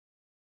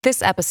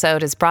This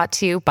episode is brought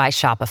to you by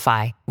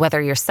Shopify.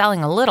 Whether you're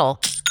selling a little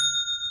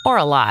or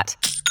a lot,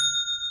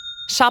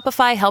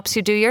 Shopify helps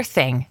you do your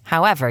thing,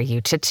 however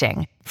you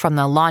cha-ching. From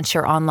the launch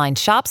your online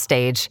shop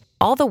stage,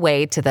 all the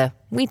way to the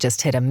we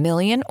just hit 1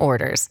 million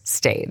orders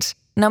stage.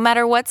 No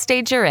matter what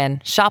stage you're in,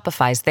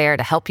 Shopify's there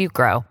to help you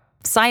grow.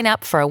 Sign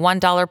up for a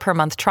 $1 per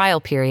month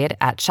trial period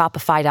at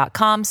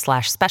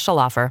shopify.com/special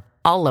offer,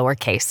 all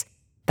lowercase.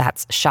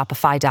 That's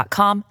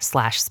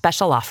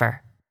shopify.com/special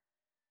offer.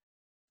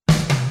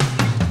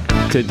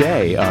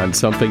 Today on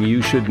Something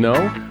You Should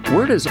Know,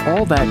 where does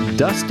all that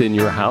dust in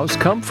your house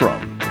come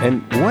from?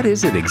 And what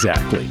is it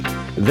exactly?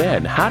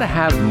 Then, how to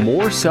have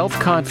more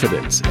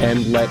self-confidence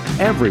and let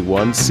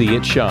everyone see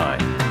it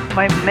shine.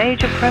 My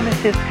major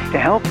premise is to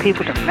help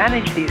people to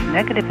manage these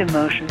negative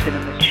emotions in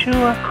a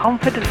mature,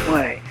 confident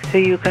way so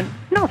you can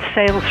not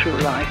sail through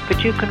life,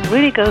 but you can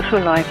really go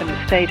through life in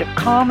a state of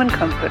calm and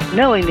comfort,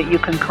 knowing that you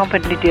can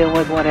competently deal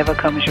with whatever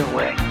comes your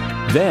way.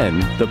 Then,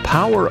 the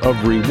power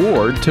of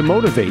reward to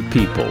motivate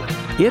people.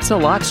 It's a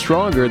lot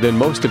stronger than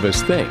most of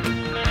us think.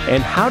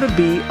 And how to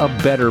be a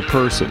better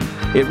person.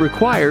 It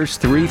requires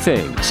 3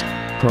 things: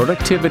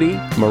 productivity,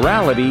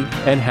 morality,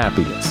 and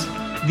happiness.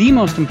 The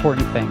most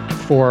important thing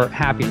for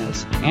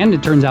happiness, and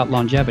it turns out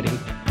longevity,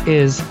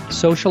 is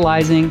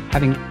socializing,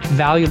 having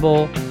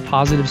valuable,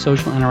 positive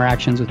social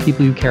interactions with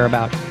people you care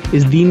about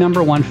is the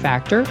number one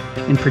factor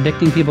in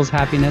predicting people's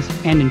happiness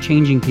and in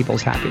changing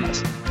people's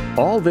happiness.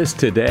 All this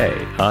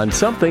today on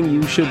Something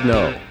You Should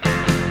Know.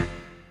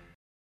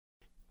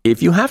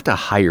 If you have to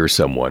hire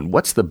someone,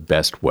 what's the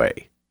best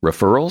way?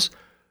 Referrals?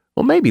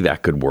 Well, maybe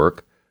that could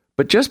work.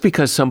 But just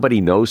because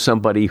somebody knows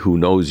somebody who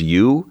knows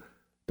you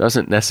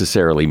doesn't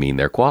necessarily mean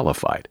they're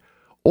qualified.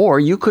 Or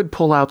you could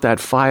pull out that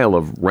file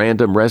of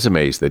random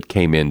resumes that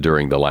came in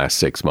during the last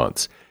 6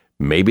 months.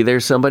 Maybe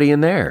there's somebody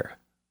in there.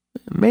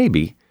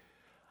 Maybe.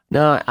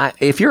 Now,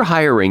 if you're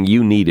hiring,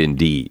 you need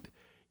Indeed.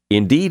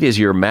 Indeed is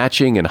your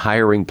matching and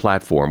hiring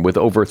platform with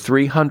over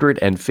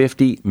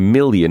 350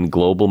 million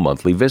global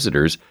monthly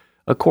visitors,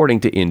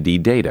 according to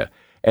Indeed data,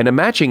 and a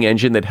matching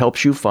engine that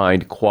helps you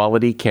find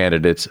quality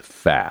candidates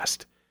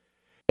fast.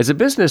 As a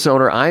business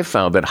owner, I've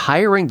found that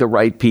hiring the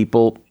right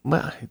people,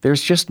 well,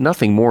 there's just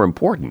nothing more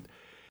important.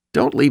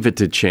 Don't leave it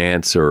to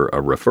chance or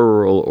a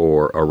referral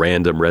or a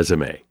random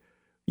resume.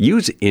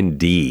 Use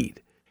Indeed.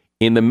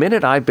 In the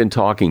minute I've been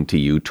talking to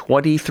you,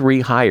 23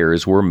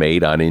 hires were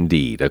made on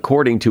Indeed,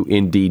 according to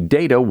Indeed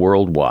data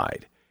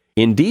worldwide.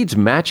 Indeed's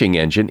matching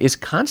engine is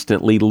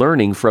constantly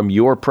learning from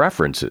your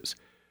preferences.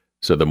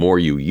 So the more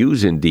you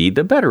use Indeed,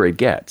 the better it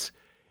gets.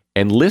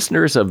 And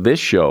listeners of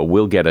this show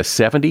will get a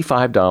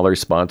 $75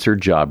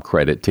 sponsored job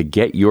credit to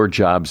get your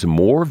jobs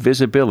more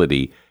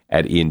visibility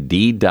at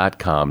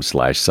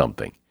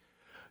Indeed.com/something.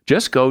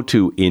 Just go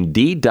to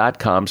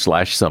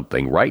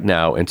Indeed.com/something right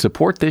now and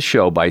support this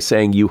show by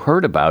saying you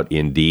heard about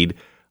Indeed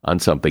on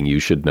Something You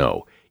Should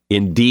Know.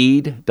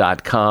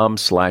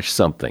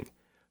 Indeed.com/something.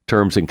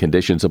 Terms and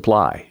conditions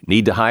apply.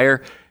 Need to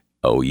hire?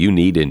 Oh, you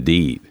need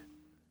Indeed.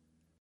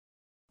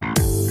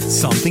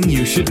 Something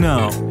you should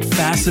know.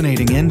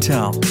 Fascinating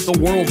intel, the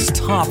world's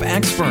top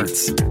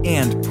experts,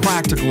 and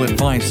practical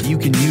advice you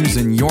can use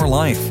in your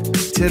life.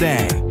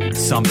 Today,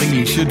 Something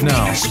You Should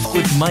Know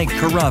with Mike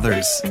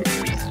Carruthers.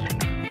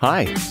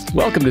 Hi,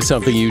 welcome to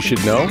Something You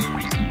Should Know,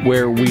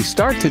 where we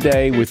start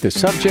today with the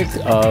subject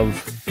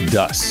of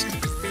dust.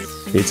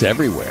 It's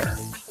everywhere.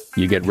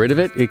 You get rid of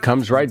it, it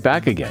comes right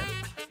back again.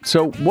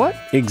 So what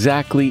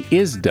exactly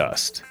is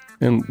dust,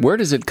 and where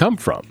does it come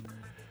from?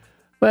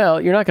 Well,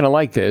 you're not going to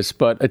like this,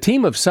 but a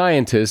team of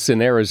scientists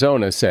in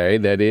Arizona say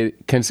that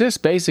it consists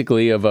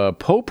basically of a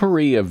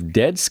potpourri of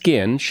dead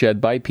skin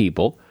shed by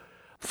people,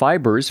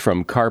 fibers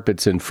from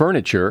carpets and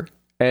furniture,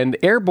 and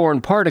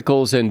airborne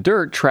particles and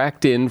dirt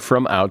tracked in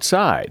from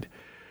outside.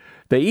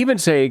 They even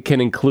say it can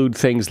include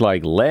things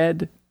like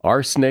lead,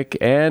 arsenic,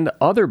 and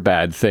other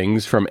bad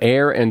things from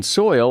air and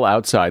soil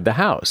outside the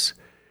house.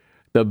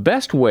 The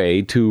best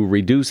way to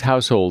reduce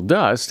household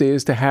dust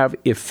is to have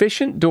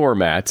efficient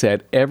doormats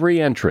at every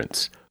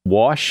entrance.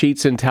 Wash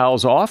sheets and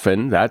towels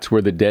often, that's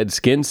where the dead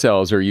skin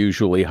cells are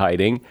usually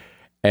hiding,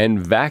 and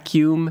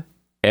vacuum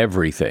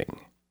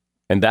everything.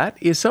 And that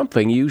is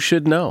something you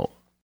should know.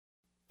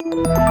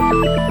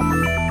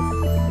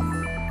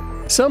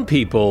 Some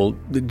people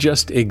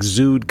just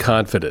exude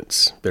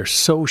confidence. They're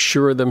so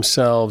sure of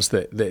themselves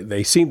that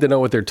they seem to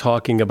know what they're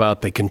talking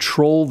about. They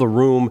control the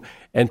room,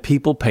 and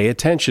people pay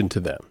attention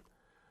to them.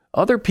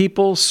 Other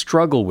people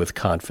struggle with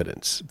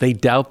confidence. They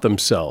doubt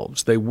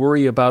themselves. They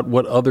worry about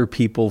what other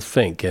people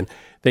think, and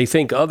they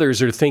think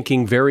others are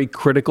thinking very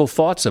critical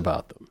thoughts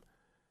about them.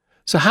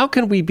 So how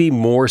can we be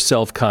more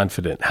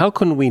self-confident? How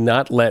can we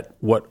not let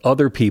what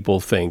other people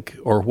think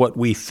or what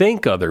we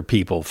think other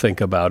people think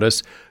about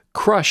us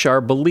crush our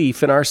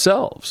belief in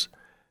ourselves?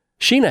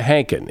 Sheena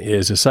Hankin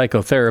is a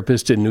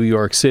psychotherapist in New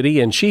York City,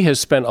 and she has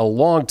spent a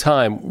long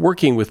time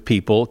working with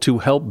people to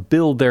help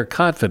build their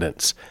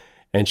confidence.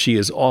 And she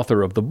is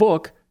author of the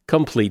book,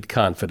 Complete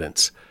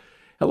Confidence.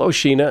 Hello,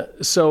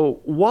 Sheena. So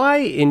why,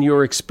 in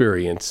your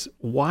experience,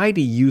 why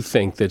do you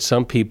think that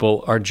some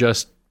people are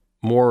just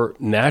more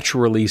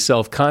naturally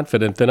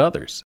self-confident than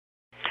others?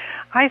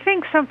 I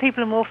think some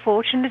people are more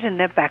fortunate in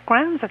their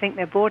backgrounds. I think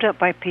they're brought up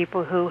by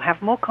people who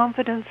have more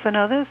confidence than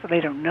others.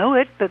 They don't know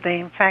it, but they,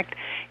 in fact,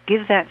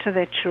 give that to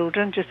their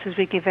children just as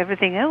we give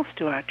everything else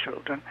to our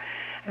children.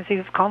 And so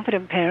you have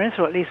confident parents,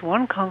 or at least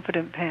one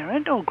confident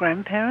parent, or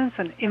grandparents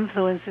and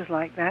influences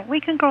like that. We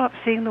can grow up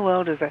seeing the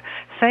world as a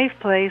safe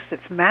place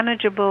that's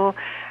manageable,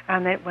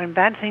 and that when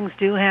bad things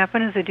do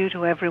happen, as they do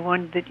to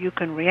everyone, that you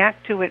can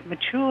react to it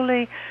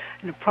maturely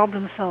in a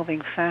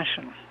problem-solving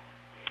fashion.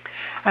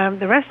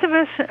 The rest of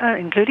us,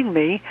 including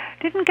me,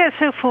 didn't get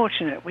so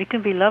fortunate. We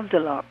can be loved a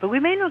lot, but we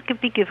may not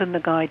be given the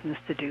guidance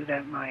to do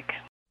that, Mike.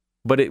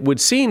 But it would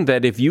seem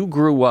that if you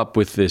grew up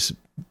with this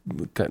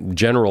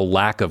general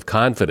lack of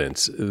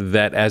confidence,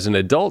 that as an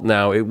adult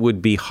now, it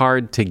would be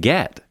hard to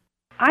get.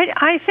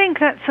 I think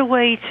that's a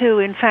way to,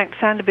 in fact,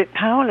 sound a bit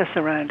powerless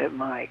around it,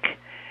 Mike.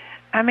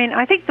 I mean,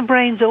 I think the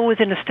brain's always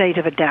in a state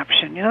of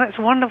adaptation. You know, that's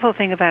a wonderful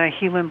thing about a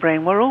human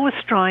brain. We're always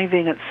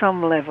striving at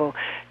some level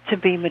to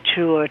be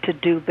mature, to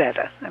do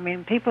better. I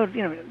mean, people,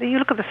 you know, you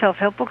look at the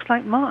self-help books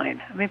like mine.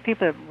 I mean,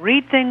 people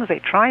read things, they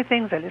try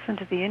things, they listen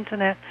to the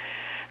internet.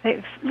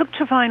 They look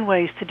to find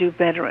ways to do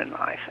better in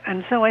life.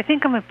 And so I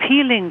think I'm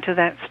appealing to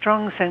that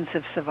strong sense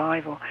of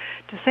survival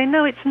to say,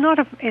 no, it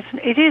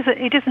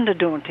isn't a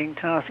daunting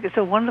task. It's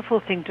a wonderful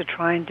thing to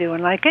try and do.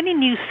 And like any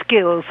new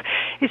skills,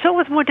 it's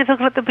always more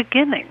difficult at the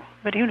beginning.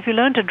 But even if you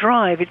learn to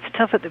drive, it's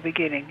tough at the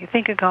beginning. You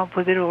think you can't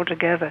put it all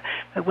together.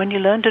 But when you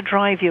learn to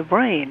drive your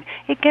brain,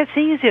 it gets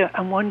easier.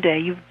 And one day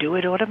you do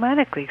it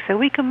automatically. So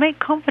we can make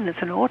confidence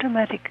an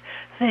automatic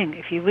thing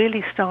if you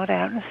really start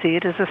out and see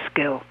it as a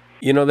skill.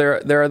 You know,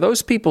 there are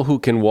those people who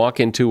can walk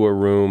into a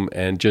room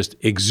and just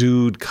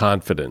exude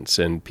confidence,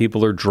 and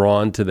people are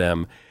drawn to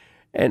them.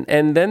 And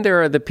then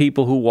there are the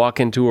people who walk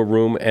into a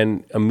room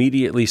and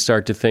immediately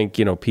start to think,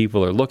 you know,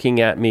 people are looking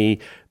at me,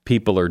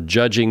 people are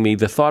judging me.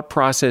 The thought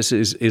process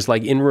is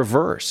like in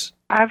reverse.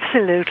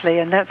 Absolutely,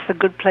 and that's a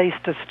good place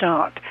to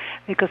start,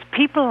 because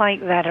people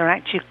like that are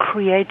actually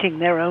creating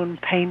their own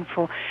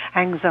painful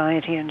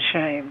anxiety and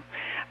shame.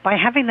 By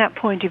having that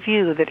point of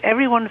view that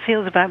everyone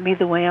feels about me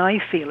the way I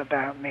feel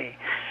about me.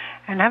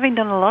 And having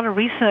done a lot of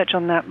research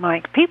on that,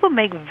 Mike, people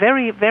make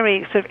very,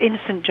 very sort of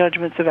instant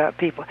judgments about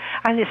people.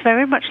 And it's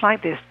very much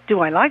like this. Do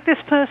I like this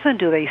person?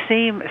 Do they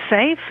seem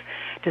safe?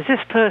 Does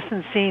this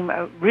person seem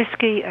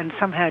risky and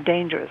somehow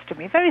dangerous to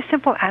me? Very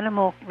simple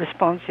animal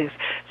responses.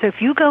 So if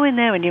you go in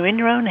there and you're in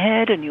your own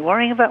head and you're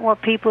worrying about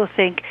what people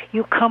think,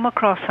 you come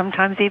across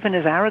sometimes even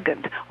as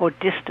arrogant or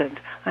distant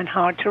and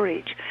hard to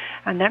reach.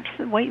 And that's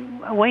a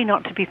way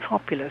not to be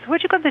popular. So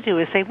what you've got to do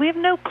is say, we have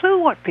no clue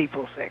what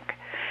people think.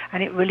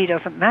 And it really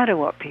doesn't matter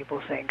what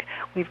people think.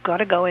 We've got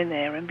to go in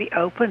there and be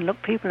open,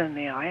 look people in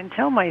the eye, and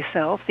tell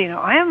myself, you know,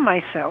 I am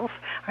myself.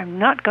 I'm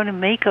not going to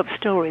make up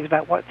stories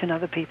about what's in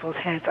other people's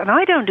heads. And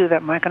I don't do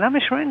that, Mike, and I'm a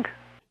shrink.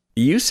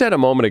 You said a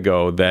moment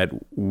ago that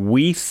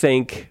we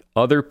think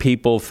other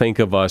people think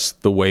of us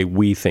the way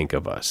we think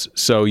of us.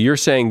 So you're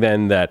saying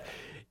then that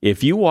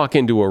if you walk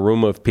into a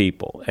room of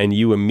people and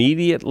you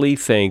immediately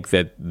think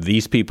that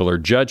these people are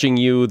judging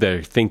you,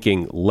 they're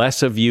thinking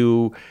less of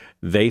you,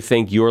 they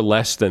think you're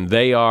less than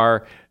they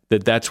are,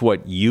 that's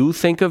what you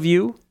think of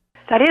you?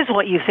 That is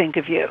what you think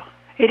of you.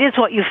 It is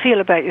what you feel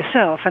about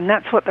yourself, and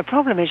that's what the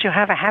problem is. You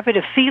have a habit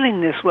of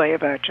feeling this way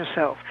about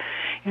yourself.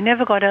 You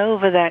never got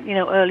over that, you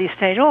know, early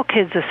stage. All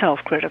kids are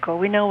self-critical.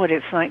 We know what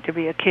it's like to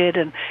be a kid,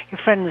 and your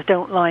friends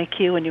don't like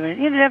you, and you're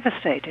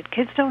devastated.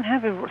 Kids don't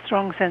have a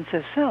strong sense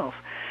of self.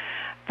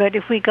 But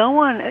if we go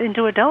on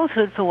into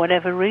adulthood for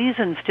whatever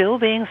reason, still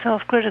being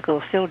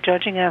self-critical, still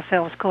judging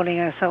ourselves, calling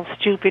ourselves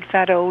stupid,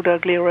 fat, old,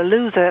 ugly, or a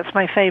loser, that's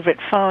my favorite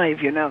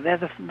 5, you know. They're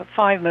the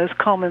 5 most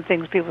common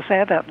things people say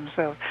about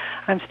themselves.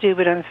 I'm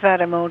stupid, I'm fat,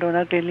 I'm old, I'm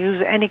ugly,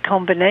 loser, any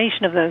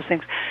combination of those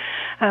things.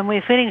 And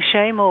we're feeling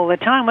shame all the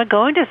time. We're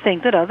going to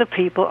think that other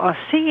people are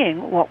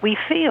seeing what we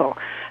feel.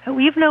 And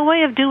we have no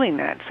way of doing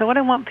that. So what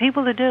I want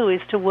people to do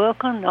is to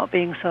work on not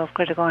being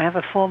self-critical. I have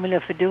a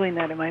formula for doing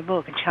that in my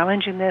book, and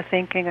challenging their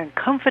thinking and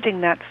comforting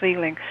that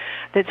feeling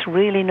that's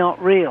really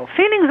not real.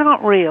 Feelings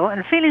aren't real,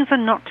 and feelings are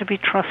not to be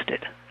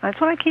trusted. That's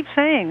what I keep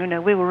saying. You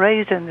know, we were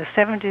raised in the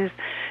 70s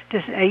to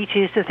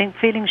 80s to think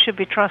feelings should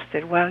be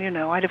trusted. Well, you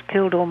know, I'd have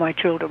killed all my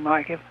children,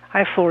 Mike. I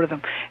have 4 of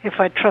them. If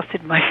I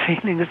trusted my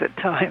feelings at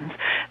times,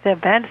 they're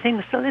bad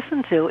things to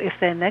listen to if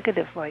they're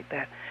negative like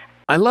that.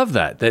 I love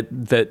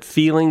that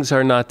feelings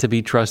are not to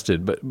be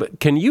trusted. But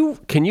can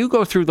you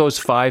go through those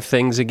 5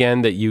 things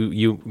again that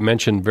you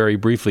mentioned very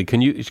briefly?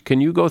 Can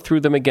you go through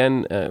them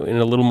again in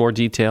a little more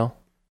detail?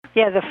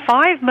 Yeah, the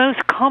 5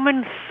 most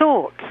common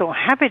thoughts or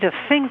habit of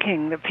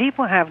thinking that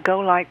people have go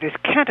like this,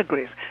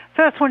 categories.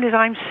 First one is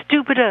I'm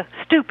stupid.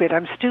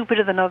 I'm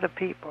stupider than other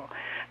people.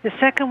 The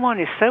second one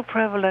is so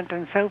prevalent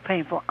and so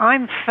painful.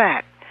 I'm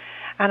fat.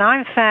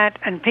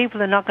 And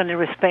people are not going to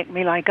respect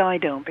me like I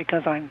don't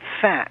because I'm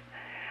fat.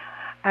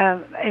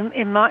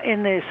 In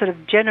the sort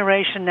of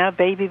generation now,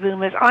 baby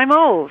boomers, I'm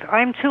old.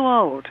 I'm too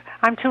old.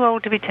 I'm too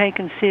old to be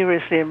taken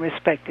seriously and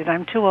respected.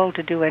 I'm too old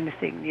to do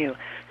anything new.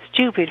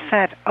 Stupid,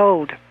 fat,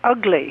 old,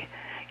 ugly.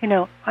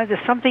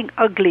 There's something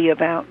ugly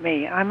about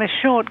me. I'm a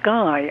short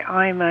guy.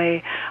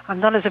 I'm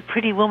not as a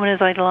pretty woman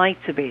as I'd like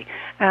to be.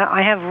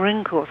 I have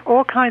wrinkles.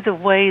 All kinds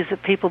of ways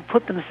that people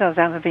put themselves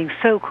down for being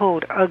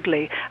so-called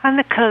ugly. And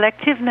the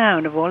collective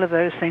noun of all of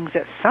those things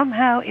that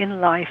somehow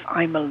in life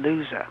I'm a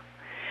loser.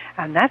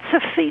 And that's a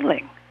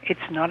feeling. It's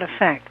not a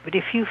fact. But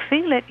if you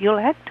feel it, you'll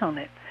act on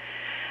it.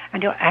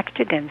 And you'll act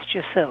against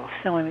yourself.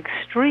 So I'm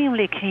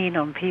extremely keen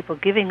on people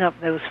giving up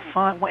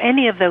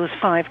any of those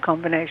 5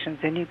 combinations.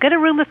 And you get a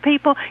room of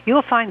people,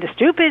 you'll find the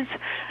stupids,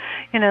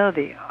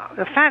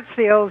 the fats,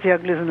 the olds, the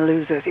uglies, and the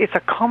losers. It's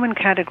a common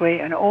category,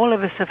 and all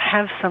of us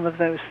have some of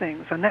those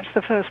things. And that's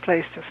the first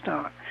place to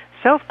start.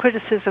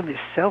 Self-criticism is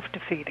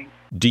self-defeating.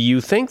 Do you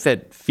think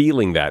that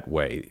feeling that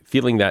way,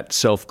 feeling that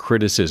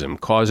self-criticism,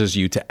 causes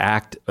you to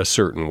act a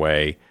certain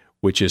way,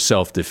 which is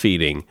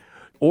self-defeating?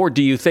 Or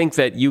do you think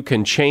that you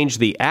can change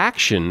the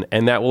action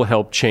and that will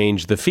help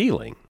change the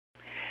feeling?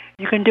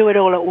 You can do it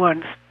all at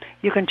once.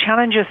 You can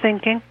challenge your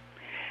thinking.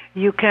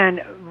 You can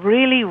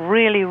really,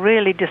 really,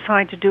 really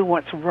decide to do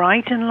what's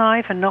right in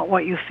life and not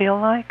what you feel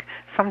like.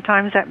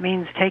 Sometimes that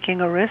means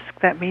taking a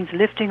risk. That means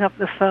lifting up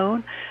the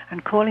phone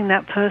and calling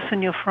that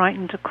person you're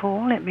frightened to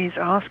call. It means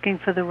asking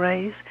for the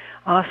raise,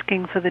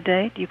 asking for the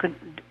date. You can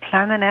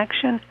plan an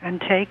action and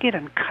take it.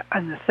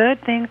 And the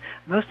third thing,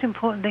 most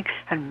important thing,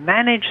 and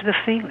manage the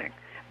feeling.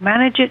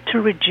 Manage it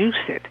to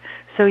reduce it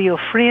so you're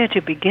freer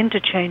to begin to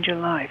change your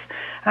life.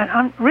 And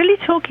I'm really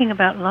talking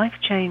about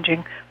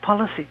life-changing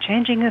policy,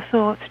 changing your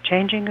thoughts,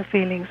 changing your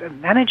feelings,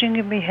 and managing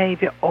your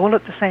behavior all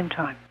at the same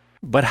time.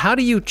 But how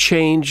do you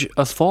change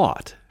a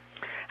thought?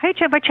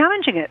 By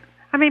challenging it.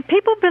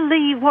 People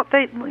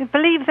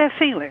believe their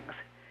feelings.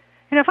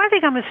 If I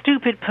think I'm a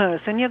stupid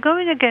person, you're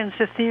going against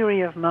a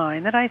theory of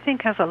mine that I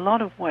think has a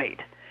lot of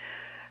weight.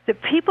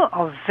 That people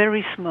are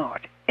very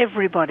smart.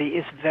 Everybody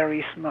is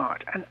very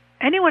smart. And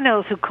anyone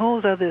else who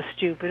calls others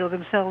stupid or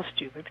themselves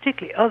stupid,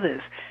 particularly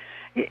others,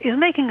 is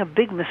making a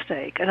big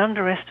mistake and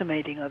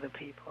underestimating other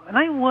people. And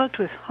I worked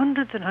with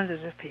hundreds and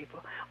hundreds of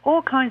people,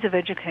 all kinds of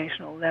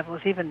educational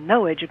levels, even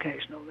no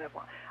educational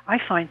level. I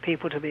find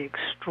people to be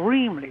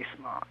extremely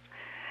smart.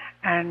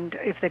 And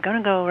if they're going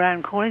to go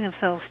around calling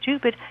themselves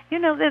stupid,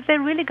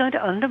 they're really going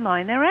to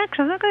undermine their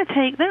actions.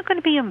 They're not going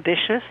to be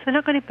ambitious. They're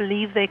not going to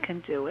believe they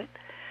can do it.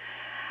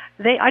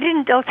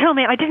 They'll tell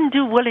me I didn't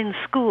do well in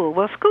school.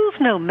 Well, school's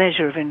no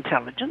measure of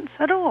intelligence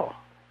at all.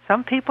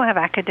 Some people have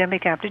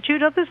academic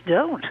aptitude, others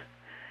don't.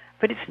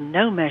 But it's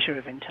no measure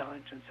of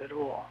intelligence at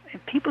all.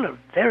 And people are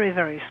very,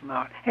 very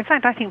smart. In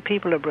fact, I think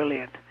people are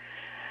brilliant.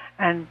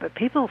 But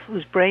people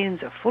whose brains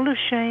are full of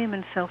shame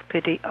and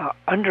self-pity are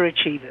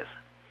underachievers.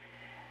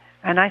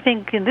 And I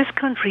think in this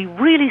country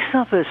really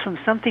suffers from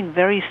something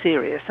very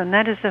serious, and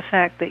that is the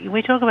fact that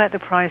we talk about the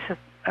price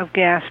of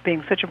gas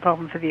being such a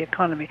problem for the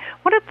economy.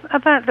 What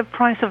about the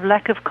price of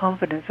lack of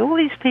confidence? All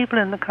these people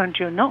in the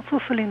country are not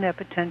fulfilling their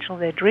potential,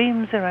 their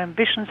dreams, their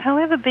ambitions,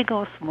 however big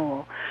or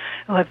small,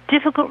 who have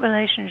difficult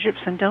relationships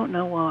and don't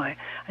know why.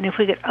 And if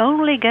we could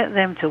only get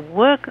them to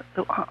work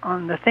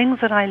on the things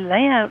that I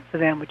lay out for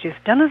them, which is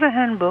done as a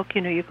handbook,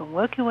 you can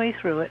work your way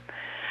through it,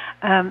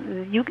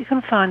 you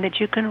can find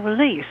that you can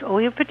release all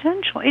your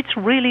potential. It's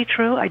really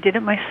true. I did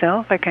it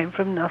myself. I came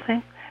from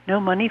nothing, no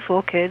money,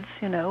 4 kids,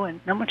 and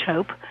not much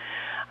hope.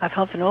 I've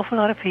helped an awful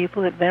lot of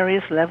people at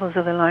various levels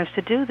of their lives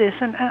to do this,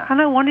 and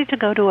I wanted to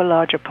go to a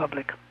larger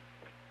public.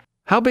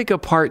 How big a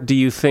part do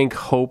you think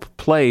hope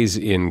plays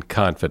in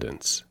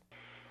confidence?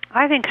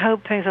 I think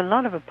hope plays a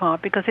lot of a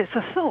part because it's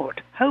a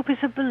thought. Hope is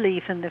a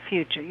belief in the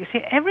future. You see,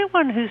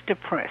 everyone who's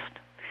depressed,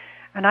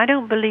 and I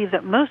don't believe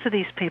that most of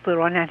these people who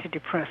are on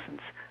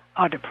antidepressants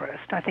are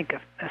depressed. I think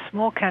a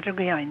small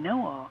category I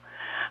know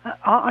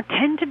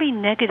tend to be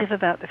negative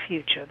about the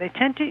future. They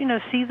tend to,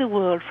 see the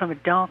world from a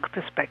dark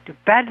perspective.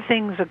 Bad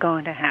things are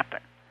going to happen.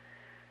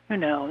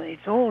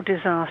 It's all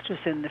disastrous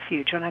in the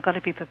future, and I've got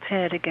to be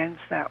prepared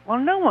against that. Well,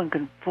 no one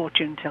can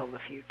fortune tell the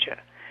future.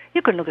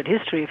 You can look at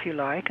history if you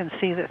like and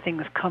see that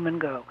things come and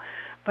go.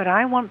 But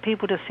I want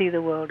people to see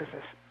the world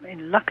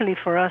luckily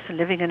for us,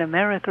 living in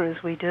America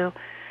as we do,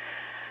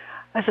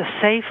 as a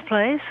safe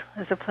place,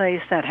 as a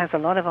place that has a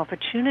lot of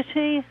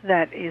opportunity,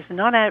 that is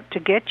not out to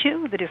get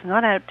you, that is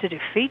not out to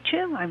defeat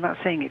you. I'm not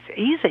saying it's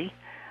easy,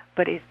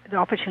 but the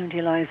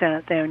opportunity lies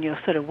out there, and you're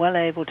sort of well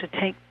able to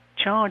take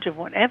charge of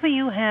whatever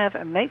you have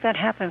and make that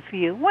happen for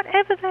you,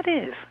 whatever that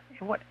is,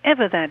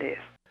 whatever that is.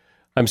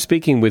 I'm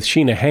speaking with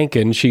Sheena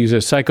Hankin. She's a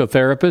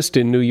psychotherapist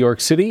in New York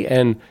City,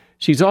 and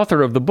she's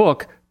author of the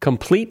book,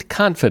 Complete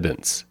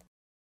Confidence.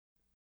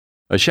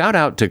 A shout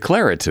out to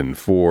Claritin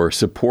for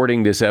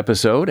supporting this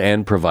episode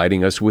and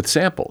providing us with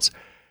samples.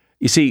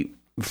 You see,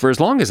 for as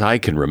long as I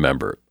can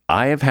remember,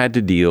 I have had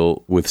to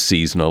deal with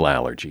seasonal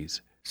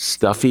allergies.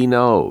 Stuffy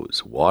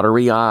nose,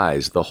 watery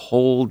eyes, the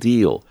whole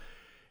deal.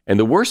 And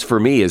the worst for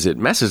me is it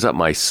messes up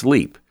my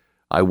sleep.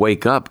 I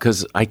wake up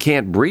because I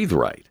can't breathe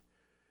right.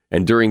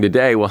 And during the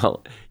day,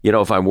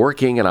 if I'm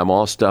working and I'm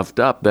all stuffed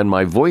up, then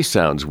my voice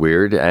sounds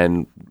weird,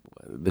 and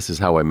this is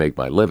how I make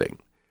my living.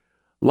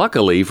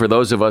 Luckily, for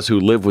those of us who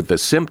live with the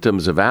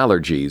symptoms of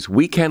allergies,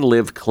 we can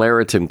live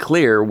Claritin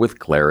Clear with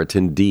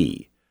Claritin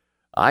D.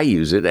 I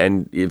use it,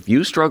 and if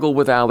you struggle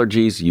with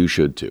allergies, you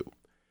should too.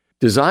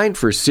 Designed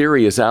for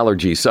serious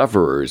allergy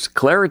sufferers,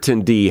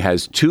 Claritin D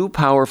has 2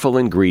 powerful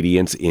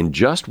ingredients in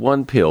just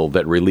one pill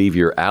that relieve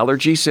your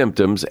allergy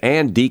symptoms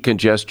and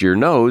decongest your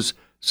nose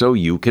so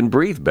you can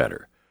breathe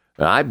better.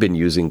 I've been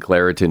using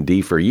Claritin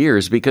D for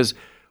years because,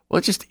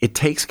 well, it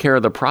takes care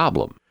of the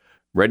problem.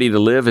 Ready to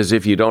live as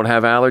if you don't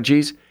have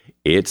allergies?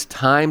 It's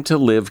time to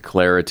live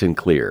Claritin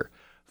Clear.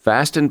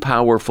 Fast and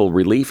powerful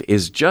relief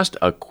is just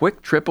a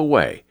quick trip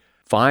away.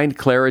 Find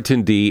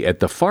Claritin D at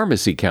the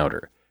pharmacy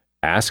counter.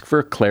 Ask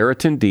for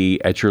Claritin D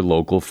at your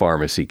local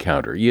pharmacy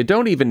counter. You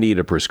don't even need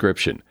a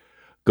prescription.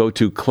 Go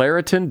to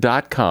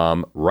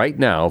Claritin.com right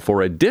now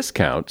for a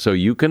discount so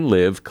you can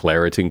live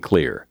Claritin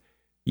Clear.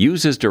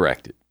 Use as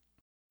directed.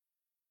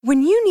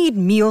 When you need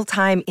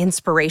mealtime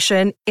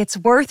inspiration, it's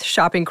worth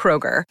shopping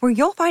Kroger, where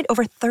you'll find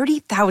over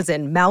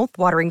 30,000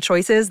 mouth-watering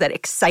choices that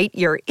excite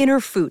your inner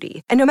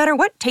foodie. And no matter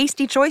what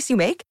tasty choice you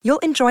make, you'll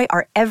enjoy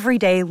our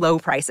everyday low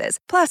prices,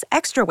 plus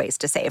extra ways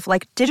to save,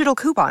 like digital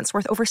coupons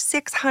worth over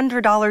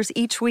 $600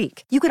 each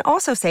week. You can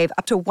also save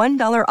up to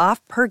 $1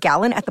 off per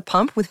gallon at the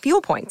pump with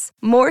fuel points.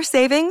 More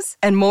savings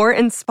and more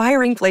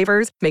inspiring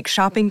flavors make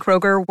shopping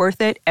Kroger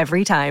worth it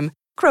every time.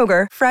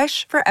 Kroger,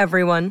 fresh for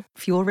everyone.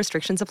 Fuel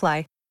restrictions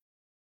apply.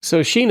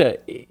 So, Sheena,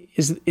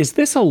 is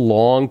this a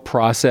long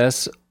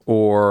process,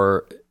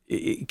 or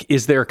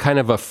is there kind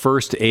of a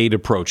first aid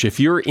approach? If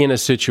you're in a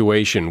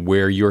situation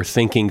where your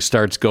thinking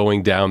starts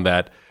going down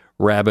that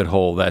rabbit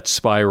hole, that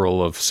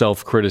spiral of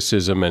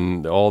self-criticism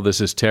and all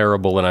this is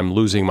terrible and I'm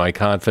losing my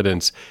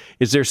confidence,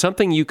 is there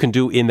something you can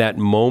do in that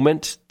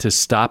moment to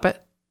stop it?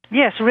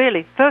 Yes,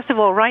 really. First of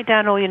all, write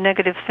down all your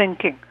negative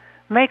thinking.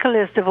 Make a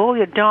list of all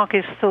your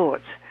darkest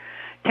thoughts.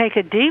 Take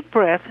a deep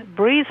breath,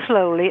 breathe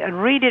slowly,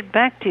 and read it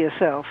back to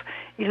yourself.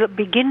 It'll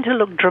begin to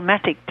look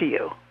dramatic to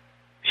you.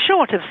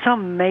 Short of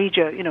some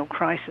major,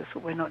 crisis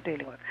that we're not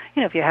dealing with.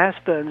 If your house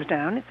burns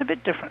down, it's a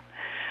bit different.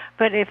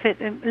 But if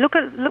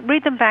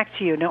read them back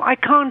to you. No, I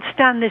can't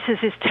stand this. This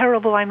is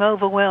terrible. I'm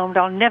overwhelmed.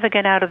 I'll never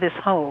get out of this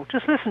hole.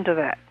 Just listen to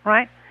that,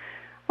 right?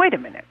 Wait a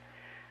minute.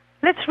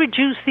 Let's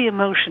reduce the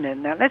emotion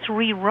in that. Let's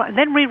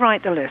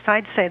rewrite the list.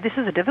 I'd say this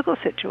is a difficult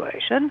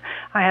situation.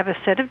 I have a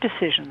set of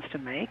decisions to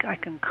make. I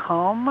can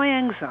calm my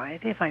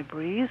anxiety if I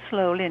breathe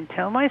slowly and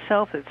tell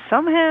myself that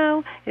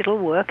somehow it'll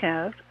work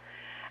out.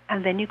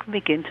 And then you can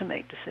begin to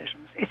make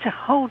decisions. It's a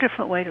whole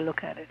different way to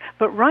look at it.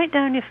 But write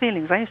down your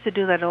feelings. I used to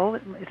do that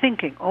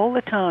thinking all the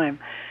time.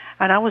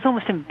 And I was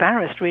almost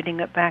embarrassed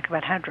reading it back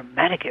about how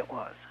dramatic it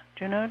was.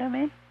 Do you know what I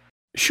mean?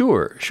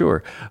 Sure.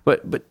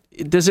 But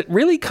does it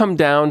really come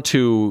down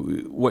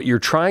to what you're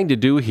trying to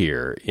do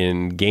here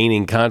in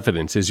gaining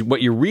confidence? Is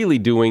what you're really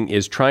doing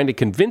is trying to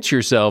convince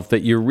yourself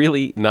that you're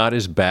really not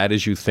as bad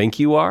as you think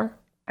you are?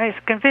 It's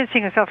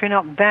convincing yourself you're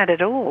not bad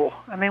at all.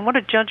 I mean, what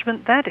a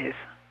judgment that is.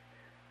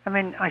 I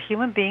mean, are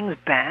human beings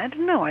bad?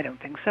 No, I don't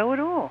think so at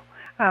all.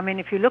 I mean,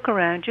 if you look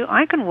around you,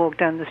 I can walk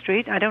down the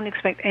street. I don't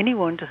expect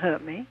anyone to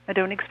hurt me. I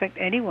don't expect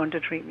anyone to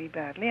treat me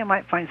badly. I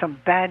might find some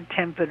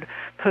bad-tempered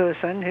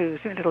person who's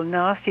a little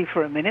nasty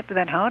for a minute, but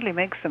that hardly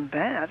makes them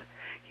bad.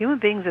 Human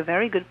beings are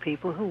very good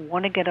people who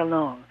want to get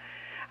along.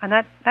 And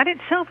that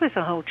itself is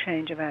a whole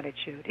change of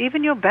attitude.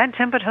 Even your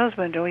bad-tempered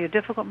husband or your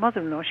difficult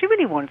mother-in-law, she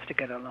really wants to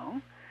get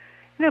along.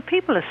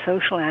 People are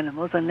social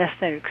animals unless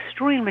they're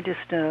extremely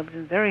disturbed,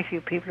 and very few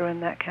people are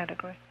in that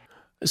category.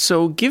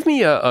 So give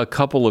me a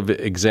couple of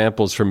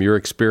examples from your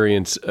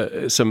experience,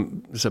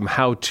 some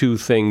how-to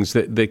things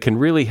that can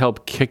really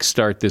help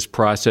kickstart this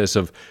process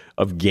of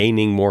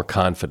gaining more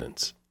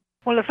confidence.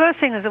 Well, the first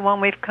thing is the one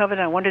we've covered,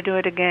 and I want to do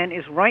it again,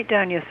 is write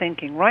down your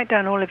thinking. Write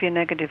down all of your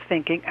negative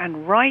thinking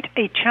and write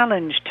a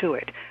challenge to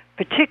it.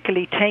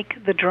 Particularly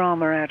take the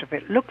drama out of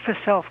it. Look for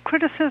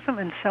self-criticism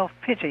and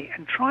self-pity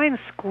and try and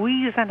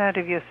squeeze that out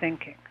of your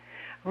thinking.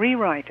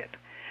 Rewrite it.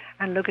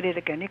 And look at it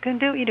again. You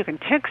can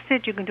text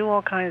it, you can do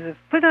all kinds of,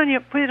 put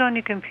it on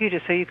your computer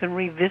so you can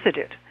revisit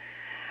it.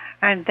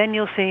 And then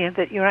you'll see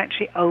that you're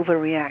actually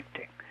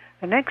overreacting.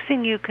 The next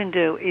thing you can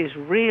do is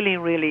really,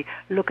 really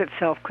look at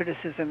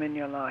self-criticism in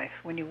your life.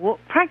 When you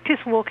practice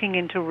walking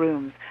into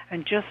rooms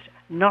and just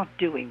not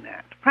doing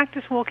that.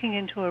 Practice walking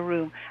into a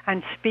room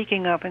and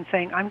speaking up and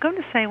saying, I'm going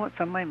to say what's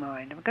on my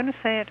mind. I'm going to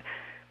say it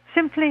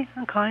simply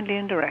and kindly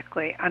and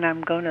directly, and I'm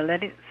going to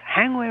let it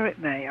hang where it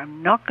may.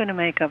 I'm not going to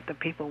make up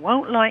that people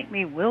won't like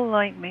me, will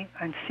like me,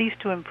 and cease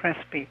to impress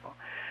people.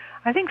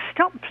 I think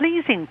stop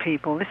pleasing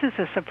people. This is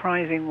a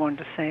surprising one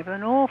to say, but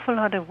an awful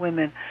lot of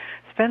women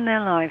spend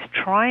their lives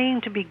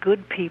trying to be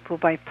good people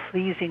by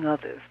pleasing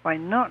others, by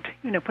not,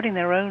 putting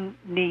their own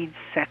needs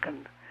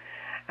second,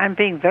 and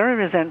being very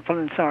resentful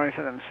and sorry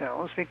for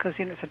themselves because,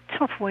 it's a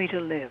tough way to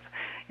live.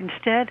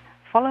 Instead,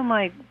 follow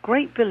my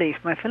great belief,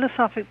 my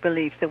philosophic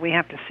belief that we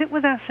have to sit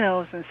with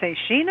ourselves and say,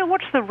 Sheena,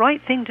 what's the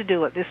right thing to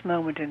do at this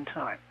moment in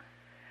time?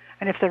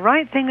 And if the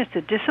right thing is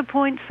to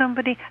disappoint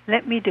somebody,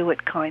 let me do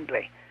it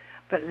kindly.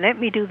 but let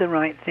me do the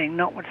right thing,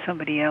 not what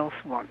somebody else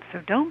wants. So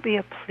don't be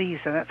a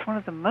pleaser. That's one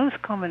of the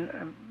most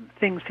common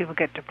things people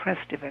get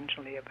depressed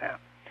eventually about.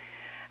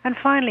 And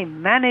finally,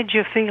 manage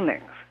your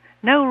feelings.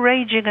 No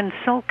raging and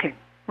sulking.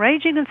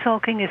 Raging and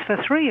sulking is for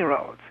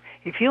 3-year-olds.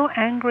 If you're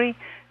angry,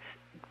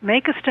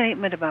 make a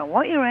statement about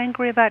what you're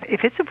angry about,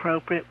 if it's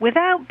appropriate,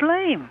 without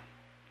blame.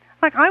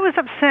 Like, I was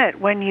upset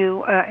when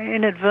you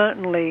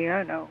inadvertently,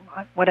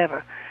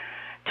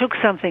 took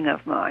something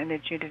of mine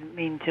that you didn't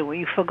mean to, or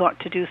you forgot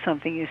to do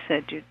something you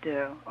said you'd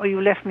do, or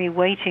you left me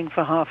waiting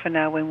for half an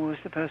hour when we were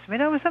supposed to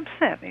meet. I was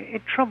upset.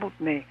 It troubled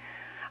me.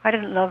 I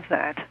didn't love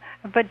that.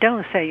 But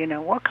don't say,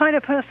 what kind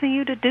of person are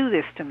you to do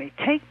this to me?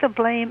 Take the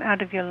blame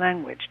out of your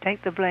language.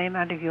 Take the blame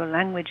out of your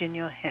language in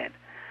your head.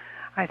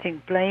 I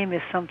think blame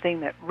is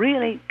something that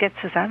really gets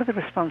us out of the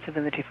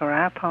responsibility for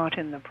our part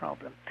in the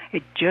problem.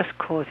 It just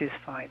causes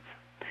fights.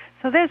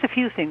 So there's a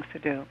few things to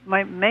do.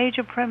 My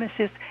major premise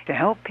is to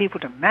help people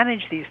to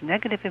manage these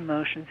negative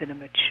emotions in a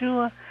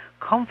mature,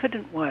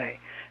 confident way,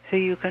 so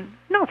you can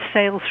not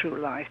sail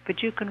through life,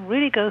 but you can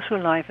really go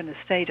through life in a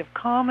state of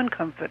calm and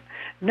comfort,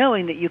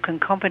 knowing that you can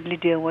competently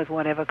deal with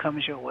whatever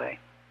comes your way.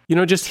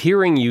 Just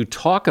hearing you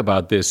talk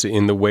about this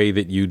in the way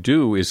that you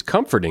do is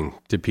comforting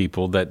to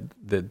people that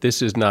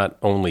this is not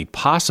only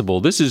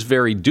possible, this is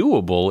very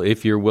doable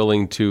if you're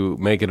willing to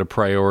make it a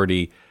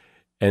priority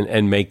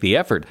and make the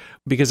effort.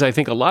 Because I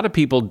think a lot of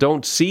people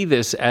don't see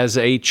this as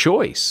a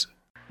choice.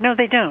 No,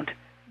 they don't.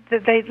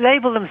 They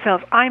label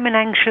themselves, I'm an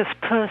anxious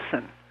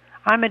person.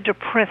 I'm a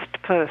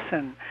depressed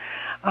person.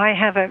 I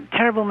have a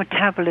terrible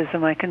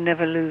metabolism. I can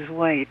never lose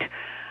weight.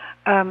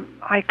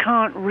 I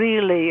can't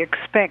really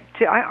expect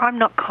to,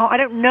 I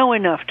don't know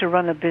enough to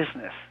run a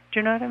business. Do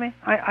you know what I mean?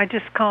 I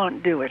just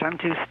can't do it. I'm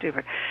too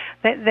stupid.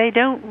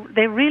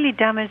 They really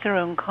damage their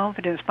own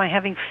confidence by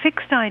having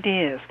fixed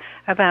ideas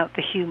about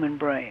the human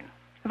brain,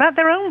 about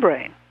their own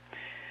brain.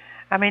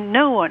 I mean,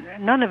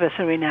 none of us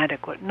are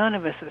inadequate. None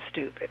of us are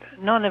stupid.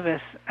 None of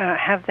us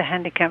have the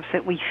handicaps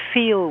that we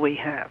feel we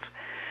have.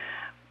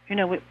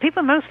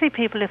 Mostly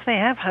people, if they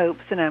have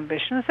hopes and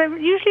ambitions, they're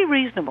usually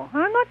reasonable.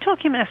 And I'm not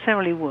talking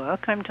necessarily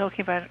work. I'm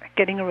talking about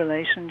getting a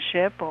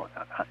relationship or,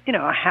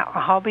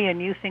 a hobby, a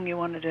new thing you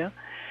want to do.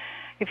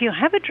 If you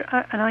have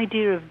an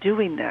idea of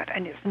doing that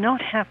and it's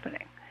not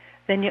happening,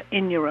 then you're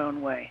in your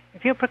own way.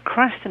 If you're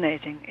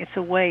procrastinating, it's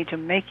a way to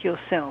make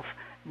yourself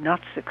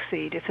not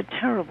succeed. It's a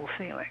terrible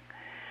feeling.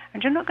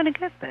 And you're not going to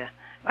get there.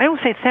 I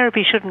always say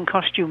therapy shouldn't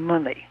cost you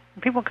money.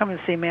 When people come and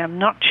see me, I'm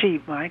not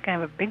cheap, Mike. I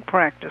have a big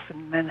practice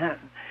in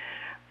Manhattan.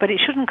 But it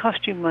shouldn't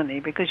cost you money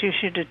because you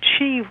should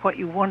achieve what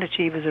you want to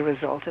achieve as a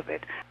result of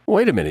it.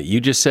 Wait a minute.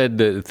 You just said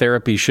that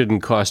therapy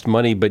shouldn't cost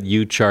money, but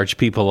you charge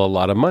people a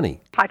lot of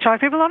money. I charge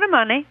people a lot of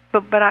money,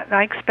 but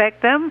I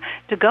expect them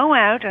to go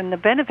out and the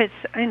benefits,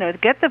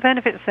 get the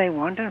benefits they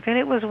want and feel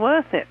it was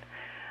worth it.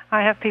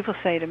 I have people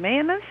say to me,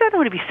 and I don't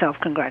want to be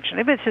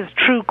self-congratulatory, but it's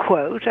a true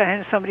quote. I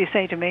had somebody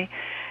say to me,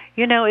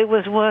 it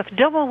was worth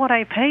double what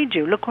I paid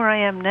you. Look where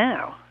I am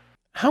now.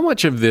 How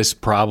much of this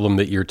problem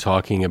that you're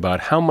talking about,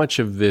 how much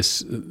of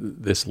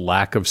this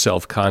lack of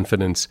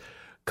self-confidence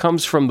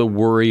comes from the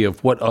worry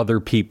of what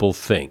other people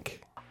think?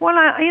 Well,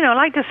 I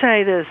like to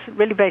say there's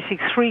really basically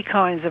 3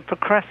 kinds of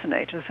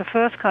procrastinators. The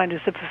first kind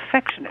is the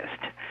perfectionist,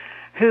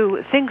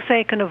 who thinks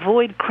they can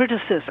avoid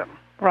criticism,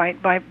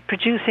 right, by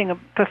producing a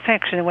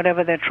perfection in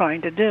whatever they're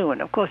trying to do.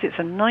 And, of course, it's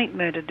a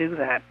nightmare to do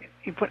that.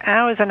 You put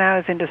hours and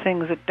hours into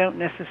things that don't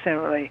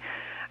necessarily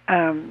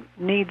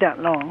need that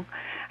long.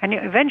 And you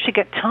eventually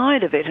get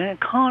tired of it and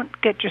can't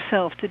get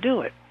yourself to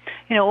do it.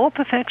 All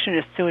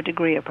perfectionists to a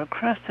degree are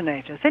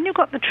procrastinators. Then you've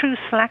got the true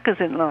slackers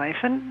in life,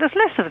 and there's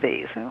less of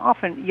these.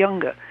 Often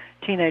younger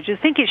teenagers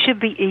think it should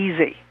be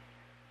easy.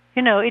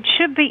 It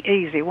should be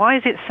easy. Why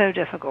is it so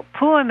difficult?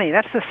 Poor me,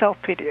 that's the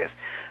self-pitiers.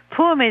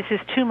 Poor me, this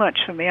is too much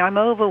for me. I'm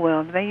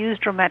overwhelmed. They use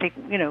dramatic,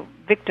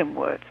 victim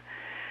words.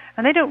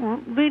 And they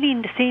don't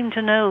really seem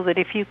to know that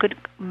if you could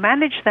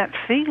manage that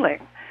feeling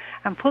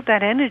and put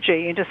that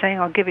energy into saying,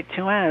 I'll give it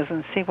 2 hours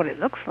and see what it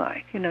looks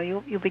like,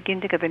 you'll begin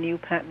to get a new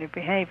pattern of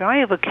behavior.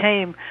 I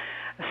overcame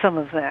some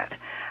of that.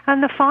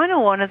 And the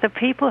final one are the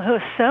people who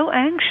are so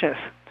anxious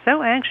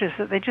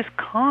that they just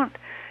can't,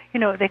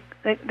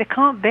 they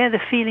can't bear the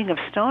feeling of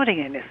starting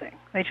anything.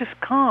 They just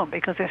can't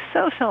because they're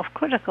so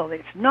self-critical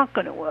that it's not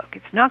going to work.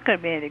 It's not going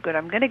to be any good.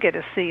 I'm going to get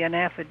a C, an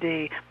F, a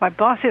D. My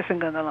boss isn't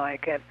going to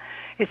like it.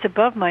 It's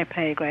above my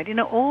pay grade.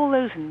 All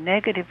those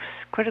negative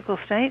critical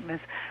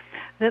statements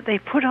that they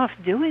put off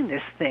doing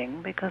this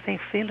thing because they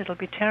feel it'll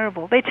be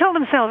terrible. They tell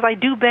themselves, I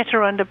do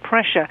better under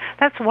pressure.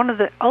 That's one of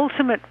the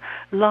ultimate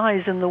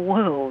lies in the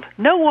world.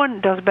 No one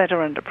does better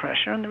under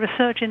pressure, and the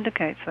research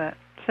indicates that.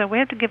 So we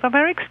have to give up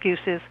our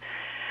excuses,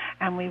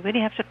 and we really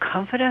have to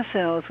comfort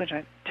ourselves, which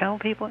I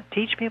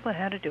teach people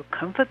how to do.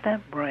 Comfort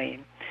that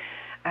brain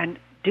and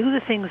do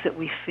the things that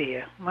we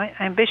fear. My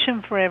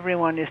ambition for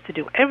everyone is to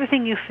do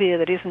everything you fear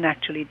that isn't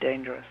actually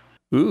dangerous.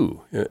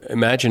 Ooh,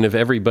 imagine if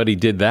everybody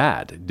did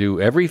that. Do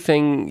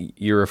everything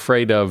you're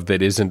afraid of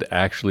that isn't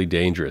actually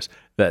dangerous.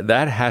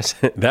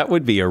 That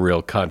would be a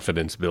real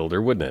confidence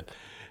builder, wouldn't it?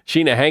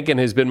 Sheena Hankin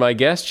has been my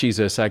guest. She's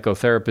a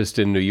psychotherapist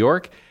in New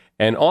York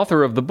and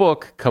author of the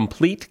book,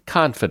 Complete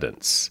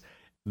Confidence.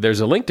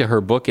 There's a link to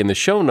her book in the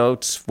show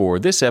notes for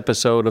this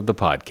episode of the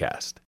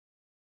podcast.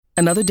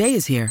 Another day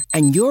is here,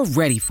 and you're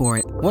ready for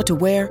it. What to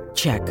wear?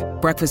 Check.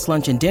 Breakfast,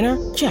 lunch, and dinner?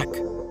 Check.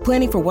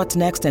 Planning for what's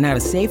next and how to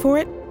save for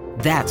it?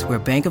 That's where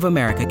Bank of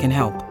America can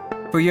help.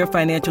 For your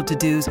financial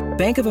to-dos,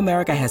 Bank of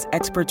America has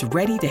experts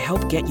ready to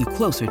help get you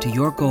closer to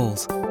your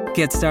goals.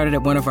 Get started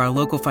at one of our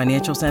local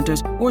financial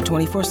centers or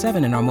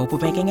 24/7 in our mobile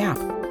banking app.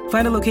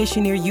 Find a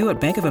location near you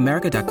at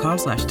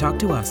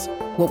bankofamerica.com/talktous.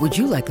 What would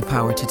you like the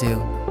power to do?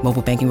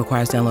 Mobile banking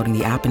requires downloading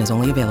the app and is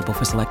only available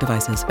for select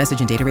devices. Message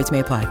and data rates may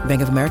apply.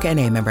 Bank of America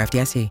N.A., member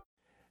FDIC.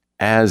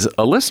 As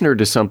a listener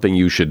to Something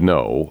You Should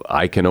Know,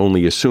 I can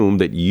only assume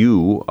that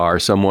you are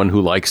someone who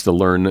likes to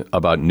learn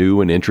about new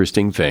and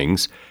interesting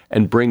things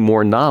and bring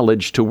more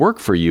knowledge to work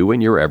for you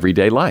in your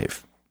everyday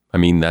life. I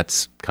mean,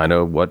 that's kind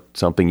of what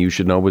Something You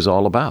Should Know is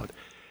all about.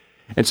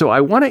 And so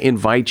I want to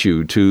invite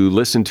you to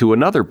listen to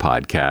another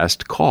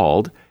podcast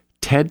called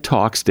TED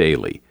Talks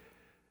Daily.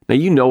 Now,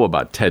 you know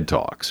about TED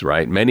Talks,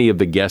 right? Many of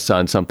the guests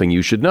on Something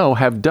You Should Know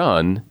have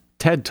done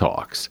TED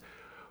Talks.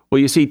 Well,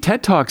 you see,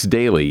 TED Talks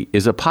Daily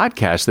is a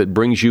podcast that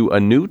brings you a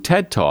new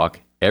TED Talk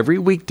every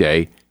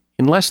weekday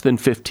in less than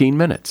 15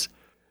 minutes.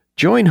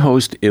 Join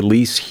host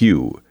Elise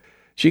Hu.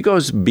 She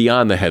goes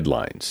beyond the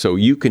headlines so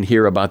you can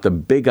hear about the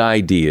big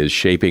ideas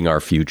shaping our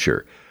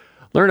future.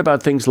 Learn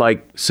about things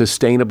like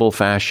sustainable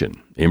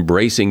fashion,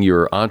 embracing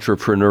your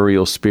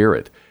entrepreneurial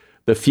spirit,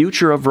 the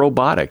future of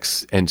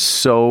robotics, and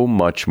so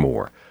much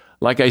more.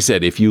 Like I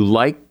said, if you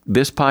like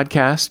this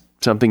podcast,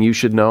 Something You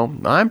Should Know,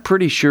 I'm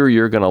pretty sure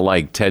you're going to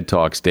like TED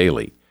Talks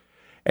Daily.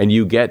 And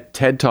you get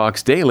TED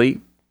Talks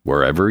Daily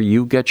wherever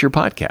you get your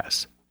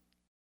podcasts.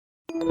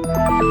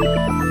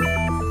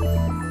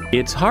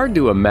 It's hard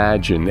to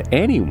imagine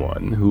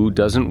anyone who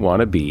doesn't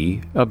want to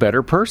be a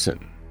better person.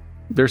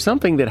 There's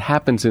something that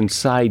happens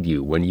inside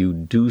you when you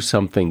do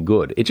something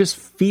good. It just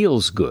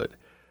feels good.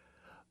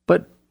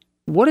 But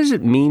what does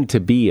it mean to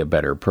be a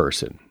better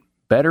person?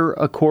 Better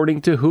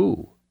according to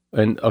who?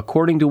 And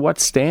according to what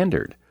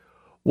standard?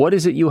 What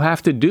is it you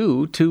have to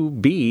do to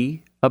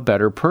be a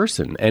better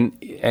person? And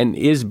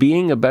is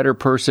being a better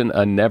person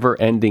a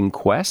never-ending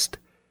quest?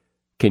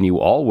 Can you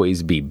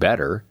always be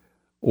better?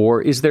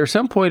 Or is there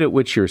some point at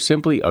which you're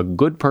simply a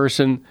good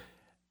person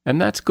and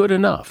that's good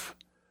enough?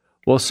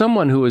 Well,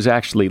 someone who has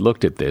actually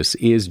looked at this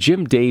is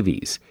Jim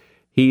Davies.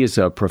 He is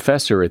a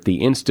professor at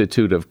the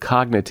Institute of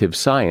Cognitive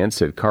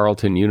Science at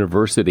Carleton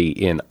University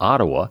in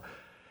Ottawa,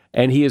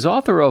 and he is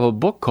author of a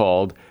book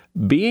called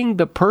Being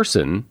the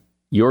Person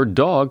Your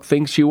Dog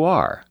Thinks You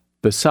Are,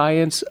 The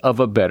Science of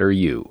a Better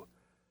You.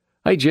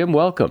 Hi, Jim.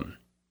 Welcome.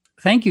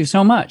 Thank you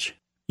so much.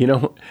 You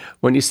know,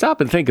 when you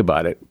stop and think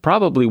about it,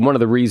 probably one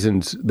of the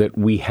reasons that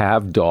we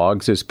have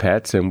dogs as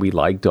pets and we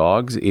like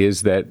dogs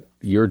is that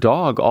your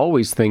dog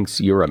always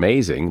thinks you're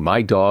amazing.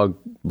 My dog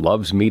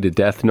loves me to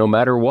death no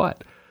matter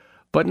what.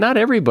 But not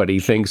everybody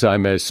thinks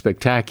I'm as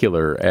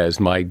spectacular as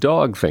my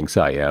dog thinks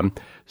I am.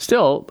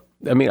 Still,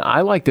 I mean,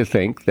 I like to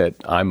think that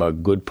I'm a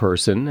good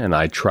person and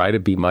I try to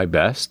be my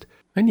best.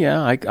 And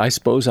yeah, I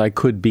suppose I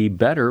could be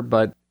better,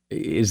 but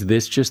is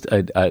this just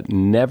a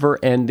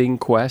never-ending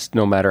quest?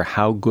 No matter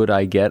how good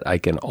I get, I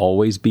can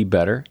always be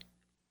better?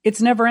 It's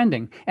never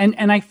ending.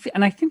 And I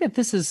think that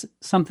this is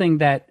something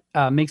that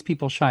makes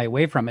people shy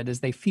away from it, is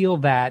they feel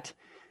that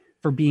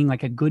for being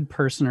like a good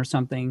person or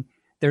something,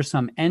 there's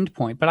some end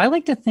point. But I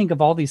like to think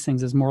of all these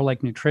things as more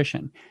like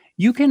nutrition.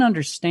 You can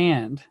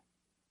understand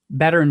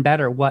better and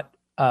better what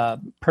a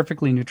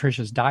perfectly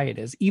nutritious diet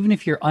is, even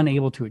if you're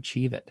unable to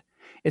achieve it.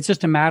 It's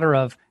just a matter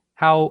of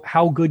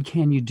how good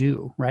can you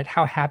do, right?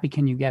 How happy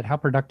can you get? How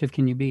productive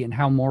can you be? And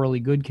how morally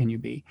good can you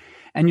be?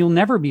 And you'll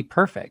never be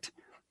perfect,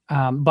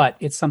 but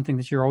it's something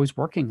that you're always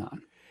working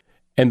on.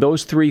 And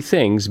those three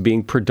things,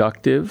 being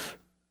productive,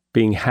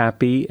 being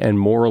happy, and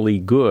morally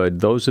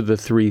good, those are the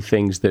three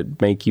things that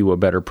make you a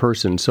better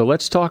person. So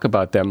let's talk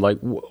about them. Like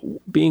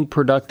being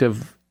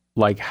productive,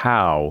 like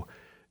how?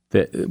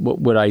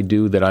 What would I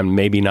do that I'm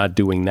maybe not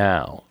doing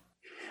now?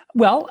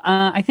 Well,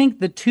 I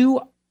think the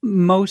two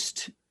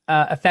most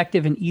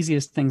effective and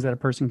easiest things that a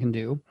person can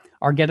do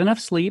are get enough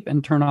sleep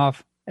and turn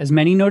off as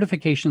many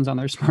notifications on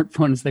their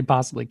smartphone as they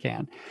possibly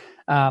can.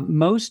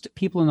 Most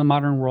people in the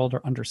modern world are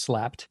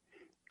underslept,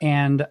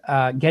 and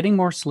getting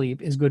more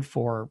sleep is good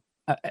for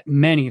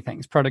many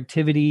things: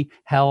 productivity,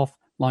 health,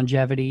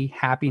 longevity,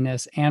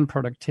 happiness, and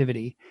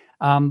productivity.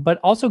 But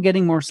also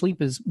getting more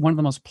sleep is one of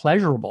the most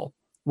pleasurable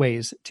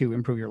ways to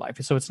improve your life.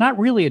 So it's not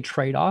really a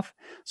trade-off.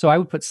 So I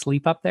would put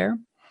sleep up there.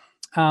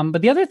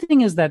 But the other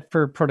thing is that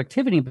for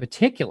productivity in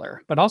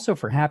particular, but also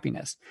for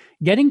happiness,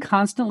 getting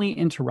constantly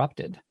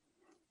interrupted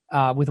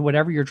with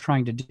whatever you're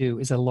trying to do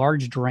is a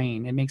large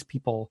drain. It makes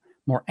people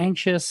more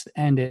anxious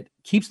and it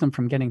keeps them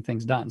from getting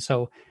things done.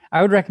 So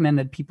I would recommend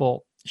that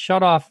people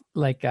shut off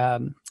like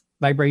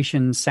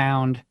vibration,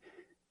 sound,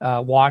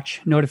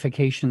 watch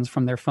notifications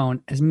from their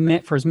phone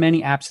for as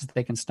many apps as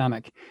they can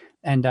stomach,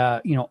 and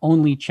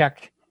only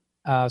check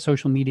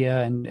social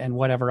media and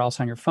whatever else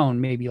on your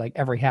phone, maybe like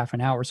every half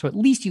an hour. So at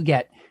least you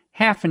get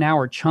half an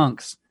hour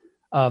chunks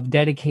of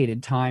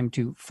dedicated time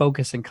to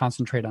focus and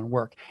concentrate on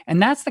work.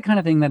 And that's the kind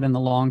of thing that in the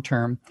long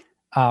term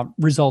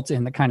results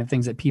in the kind of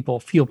things that people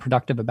feel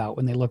productive about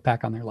when they look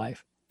back on their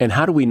life. And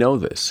how do we know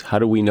this? How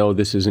do we know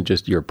this isn't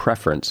just your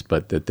preference,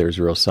 but that there's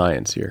real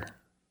science here?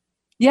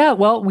 Yeah,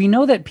 well, we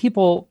know that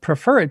people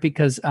prefer it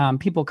because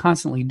people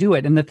constantly do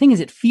it. And the thing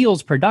is, it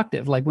feels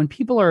productive. Like when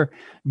people are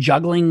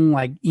juggling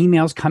like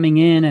emails coming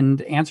in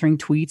and answering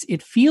tweets,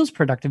 it feels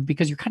productive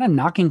because you're kind of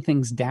knocking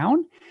things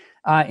down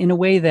in a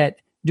way that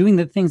doing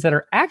the things that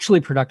are actually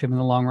productive in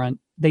the long run,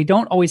 they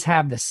don't always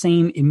have the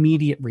same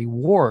immediate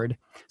reward.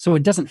 So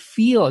it doesn't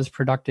feel as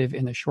productive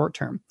in the short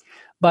term.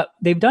 But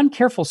they've done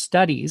careful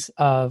studies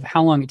of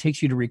how long it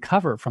takes you to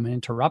recover from an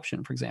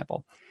interruption, for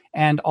example.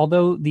 And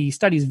although the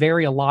studies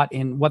vary a lot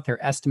in what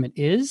their estimate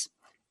is,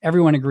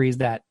 everyone agrees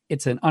that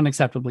it's an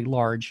unacceptably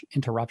large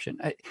interruption.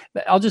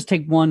 I'll just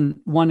take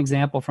one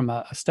example from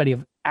a study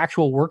of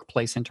actual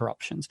workplace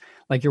interruptions.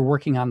 Like you're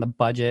working on the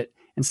budget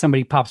and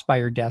somebody pops by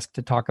your desk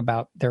to talk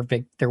about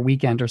their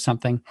weekend or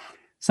something.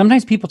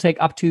 Sometimes people take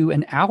up to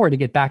an hour to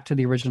get back to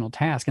the original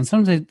task, and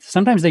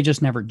sometimes they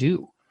just never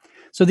do.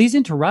 So these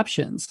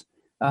interruptions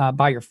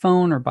by your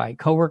phone or by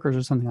coworkers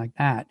or something like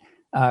that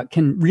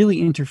can really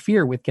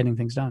interfere with getting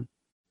things done.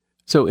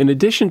 So in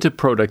addition to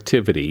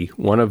productivity,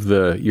 one of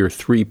your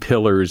three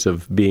pillars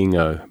of being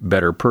a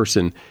better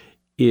person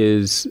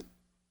is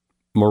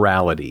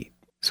morality.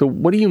 So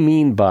what do you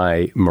mean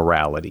by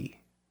morality?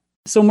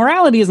 So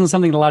morality isn't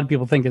something that a lot of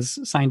people think is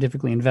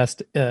scientifically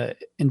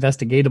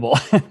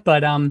investigatable.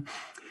 But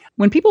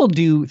when people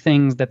do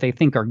things that they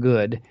think are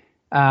good,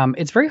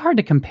 it's very hard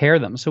to compare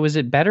them. So is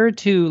it better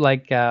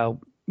to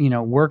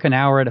work an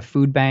hour at a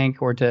food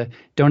bank or to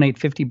donate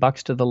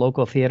 $50 to the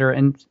local theater?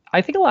 And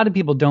I think a lot of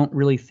people don't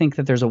really think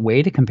that there's a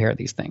way to compare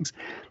these things.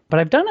 But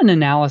I've done an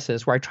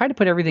analysis where I try to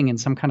put everything in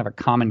some kind of a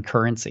common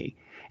currency.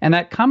 And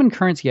that common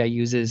currency I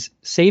use is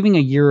saving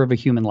a year of a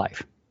human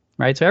life,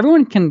 right? So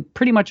everyone can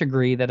pretty much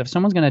agree that if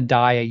someone's going to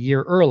die a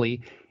year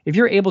early, if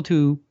you're able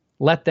to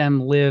let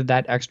them live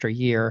that extra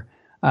year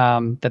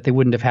that they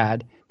wouldn't have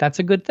had, that's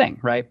a good thing,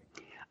 right?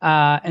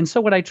 And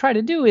so what I try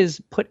to do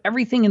is put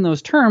everything in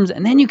those terms,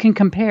 and then you can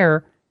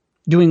compare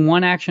doing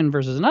one action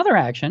versus another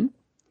action,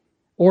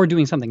 or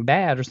doing something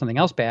bad or something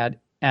else bad,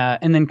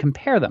 and then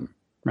compare them,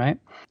 right?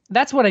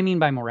 That's what I mean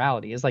by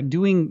morality, is like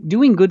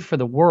doing good for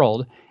the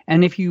world.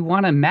 And if you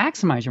want to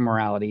maximize your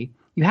morality,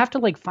 you have to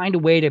like find a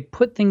way to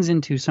put things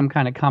into some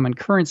kind of common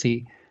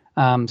currency,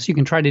 so you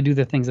can try to do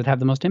the things that have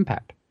the most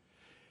impact.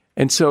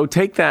 And so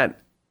take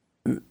that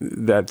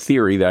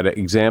theory, that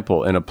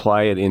example, and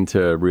apply it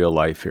into real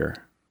life here.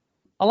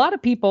 A lot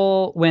of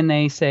people, when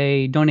they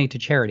say donate to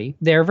charity,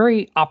 they're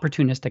very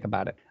opportunistic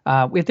about it.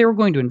 If they were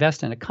going to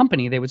invest in a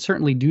company, they would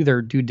certainly do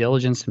their due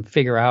diligence and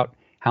figure out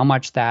how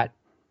much that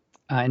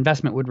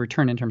investment would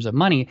return in terms of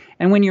money.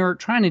 And when you're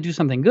trying to do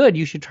something good,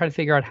 you should try to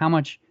figure out how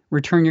much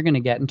return you're going to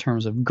get in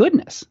terms of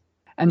goodness.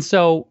 And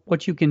so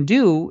what you can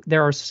do,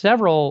 there are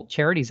several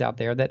charities out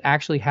there that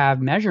actually have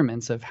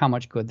measurements of how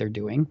much good they're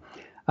doing.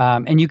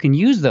 And you can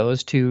use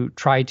those to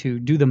try to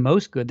do the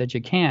most good that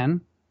you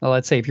can. Well,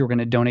 let's say if you were going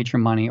to donate your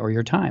money or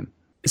your time.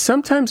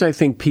 Sometimes I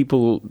think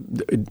people,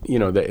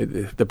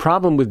 the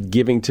problem with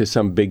giving to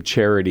some big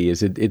charity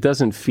is it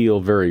doesn't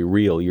feel very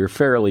real. You're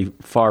fairly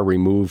far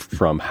removed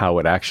from how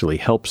it actually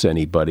helps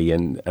anybody,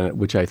 and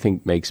which I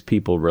think makes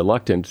people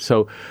reluctant.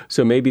 So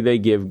maybe they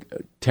give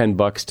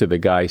 $10 to the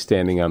guy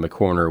standing on the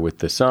corner with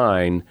the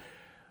sign,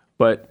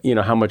 but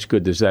how much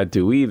good does that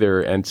do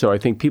either? And so I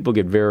think people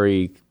get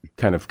very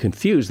kind of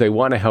confused. They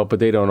want to help, but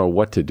they don't know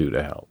what to do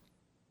to help.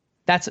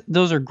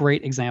 Those are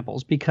great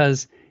examples,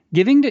 because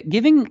giving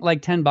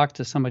like $10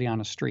 to somebody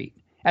on a street,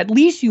 at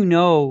least you're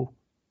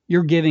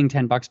giving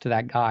 $10 to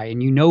that guy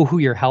and you know who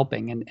you're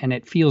helping, and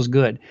it feels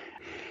good.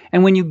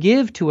 And when you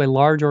give to a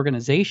large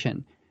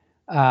organization,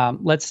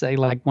 let's say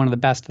like one of the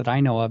best that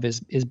I know of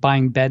is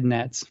buying bed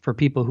nets for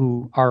people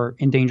who are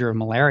in danger of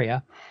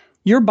malaria.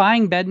 You're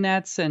buying bed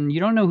nets and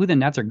you don't know who the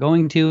nets are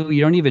going to.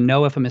 You don't even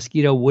know if a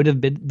mosquito would have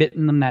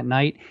bitten them that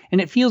night.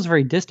 And it feels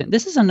very distant.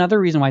 This is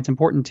another reason why it's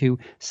important to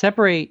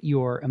separate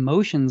your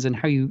emotions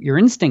and your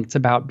instincts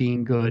about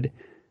being good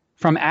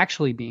from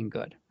actually being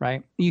good,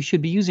 right? You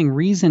should be using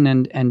reason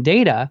and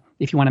data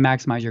if you want to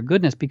maximize your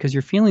goodness, because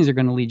your feelings are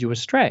going to lead you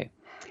astray.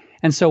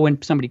 And so when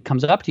somebody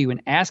comes up to you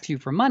and asks you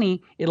for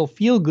money, it'll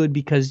feel good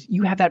because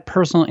you have that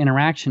personal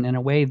interaction in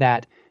a way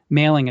that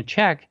mailing a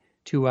check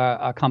to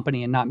a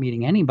company and not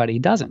meeting anybody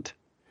doesn't.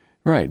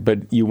 Right,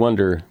 but you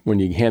wonder when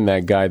you hand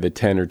that guy the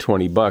 $10 or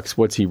 $20,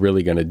 what's he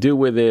really going to do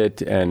with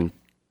it, and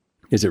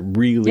is it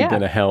really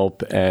going to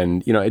help?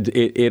 And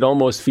it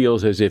almost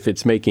feels as if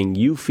it's making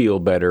you feel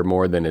better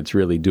more than it's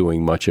really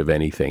doing much of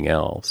anything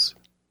else.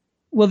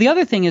 Well, the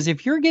other thing is,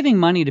 if you're giving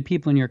money to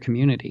people in your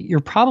community, you're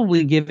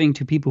probably giving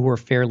to people who are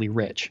fairly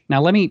rich.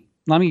 Now, let me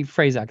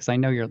phrase that, because I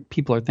know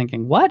people are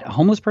thinking, what, a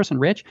homeless person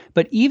rich?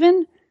 But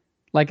even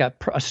like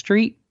a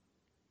street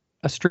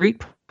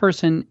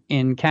person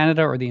in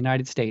Canada or the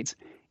United States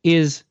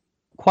is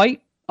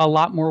quite a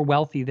lot more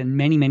wealthy than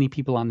many, many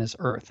people on this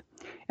earth.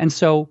 And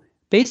so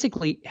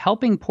basically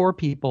helping poor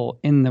people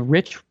in the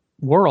rich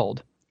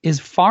world is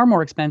far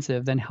more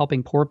expensive than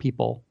helping poor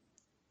people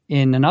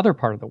in another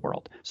part of the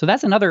world. So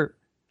that's another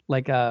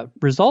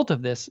result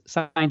of this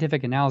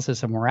scientific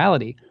analysis of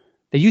morality,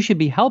 that you should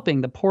be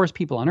helping the poorest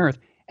people on earth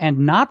and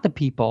not the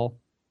people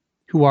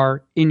who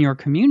are in your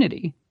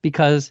community,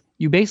 because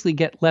you basically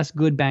get less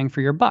good bang for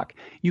your buck.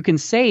 You can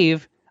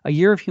save a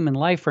year of human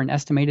life for an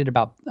estimated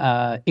about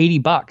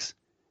 $80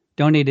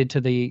 donated to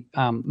the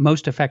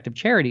most effective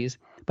charities.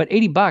 But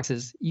 $80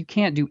 is, you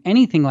can't do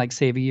anything like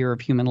save a year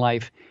of human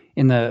life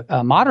in the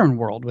modern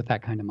world with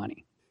that kind of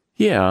money.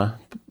 Yeah,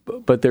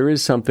 but there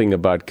is something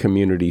about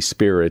community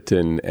spirit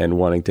and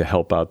wanting to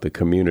help out the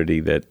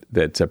community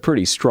that's a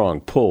pretty strong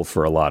pull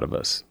for a lot of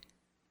us.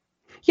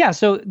 Yeah,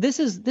 so this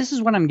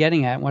is what I'm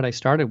getting at, what I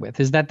started with,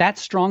 is that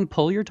strong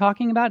pull you're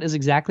talking about is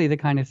exactly the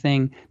kind of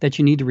thing that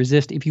you need to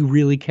resist if you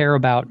really care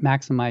about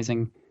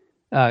maximizing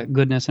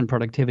goodness and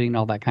productivity and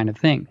all that kind of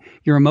thing.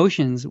 Your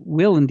emotions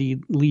will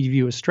indeed lead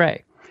you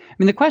astray. I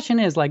mean, the question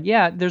is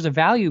there's a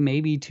value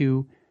maybe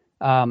to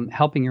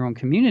helping your own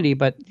community,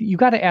 but you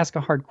got to ask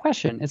a hard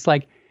question. It's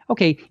like,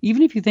 okay,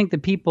 even if you think the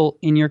people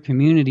in your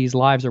community's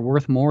lives are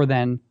worth more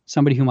than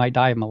somebody who might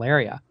die of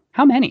malaria,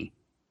 how many?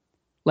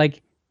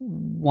 Like,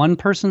 one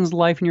person's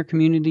life in your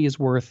community is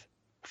worth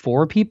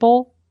 4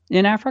 people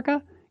in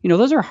Africa?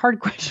 Those are hard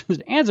questions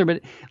to answer,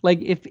 but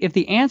if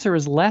the answer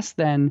is less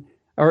than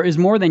or is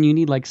more than you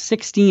need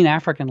 16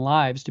 African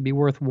lives to be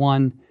worth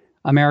 1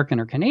 American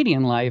or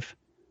Canadian life,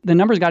 the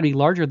number's got to be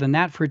larger than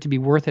that for it to be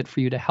worth it for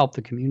you to help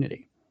the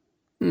community.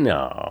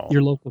 No.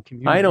 Your local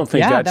community. I don't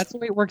think that's the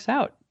way it works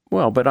out.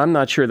 Well, but I'm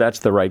not sure that's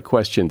the right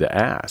question to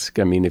ask.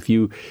 I mean, if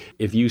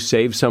you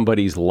save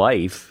somebody's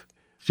life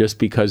just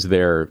because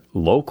they're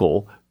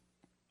local,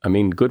 I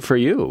mean, good for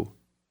you.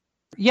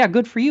 Yeah,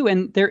 good for you.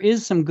 And there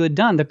is some good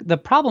done. The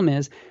problem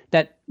is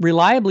that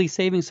reliably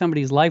saving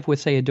somebody's life with,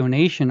 say, a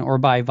donation or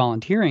by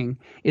volunteering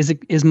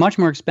is much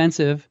more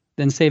expensive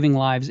than saving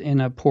lives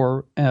in a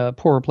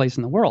poorer place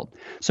in the world.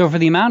 So for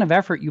the amount of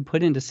effort you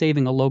put into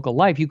saving a local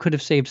life, you could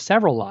have saved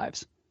several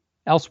lives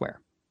elsewhere.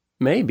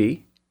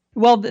 Maybe.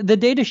 Well, the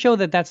data show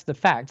that that's the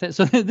fact.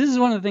 So this is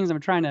one of the things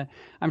I'm trying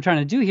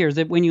to do here, is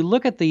that when you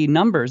look at the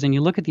numbers and you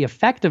look at the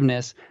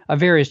effectiveness of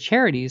various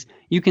charities,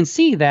 you can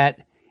see that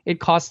it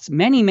costs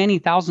many, many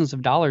thousands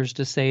of dollars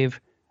to save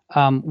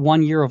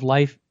 1 year of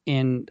life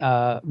in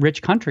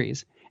rich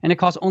countries, and it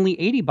costs only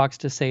 $80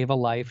 to save a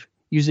life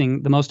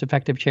using the most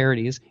effective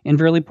charities in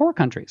really poor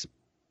countries.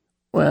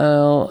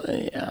 Well,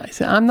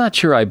 I'm not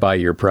sure I buy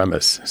your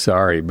premise.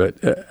 Sorry, but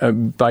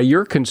by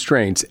your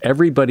constraints,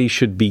 everybody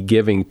should be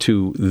giving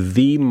to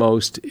the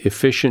most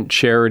efficient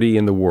charity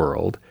in the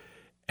world,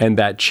 and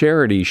that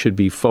charity should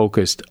be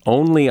focused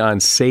only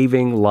on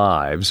saving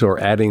lives or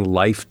adding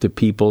life to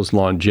people's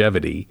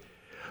longevity.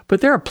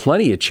 But there are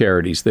plenty of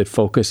charities that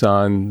focus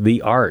on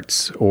the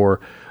arts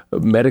or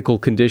medical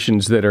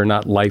conditions that are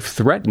not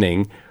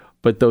life-threatening,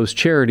 but those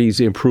charities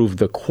improve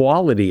the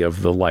quality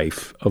of the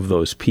life of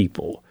those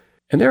people.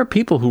 And there are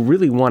people who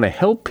really want to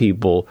help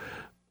people,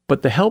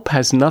 but the help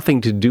has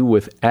nothing to do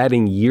with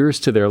adding years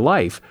to their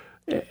life.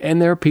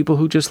 And there are people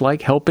who just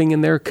like helping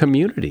in their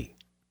community.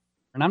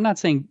 And I'm not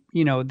saying,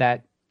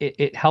 that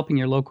it helping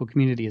your local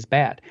community is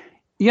bad.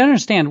 You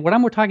understand, what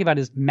I'm talking about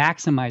is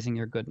maximizing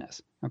your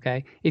goodness,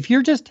 okay? If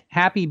you're just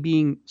happy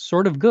being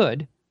sort of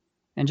good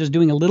and just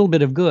doing a little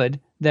bit of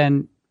good,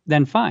 then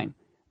fine,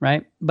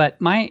 right?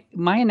 But my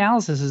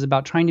analysis is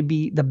about trying to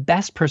be the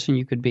best person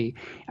you could be.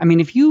 I mean,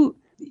 if you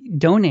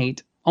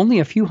donate only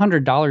a few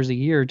 $100s a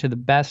year to the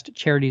best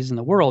charities in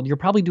the world, you're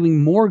probably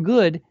doing more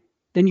good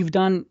than you've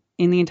done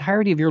in the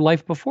entirety of your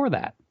life before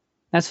that.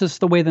 That's just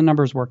the way the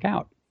numbers work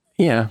out.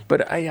 Yeah,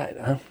 but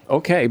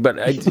okay, but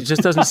it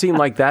just doesn't seem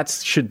like that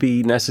should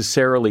be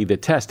necessarily the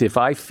test. If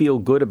I feel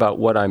good about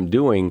what I'm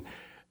doing,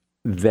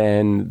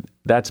 then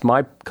that's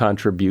my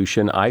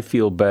contribution. I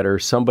feel better,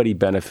 somebody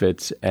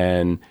benefits,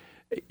 and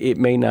it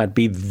may not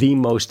be the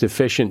most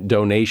efficient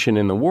donation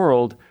in the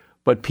world,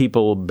 but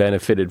people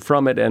benefited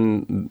from it,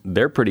 and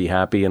they're pretty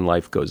happy, and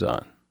life goes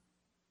on.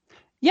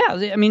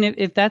 Yeah, I mean,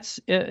 if that's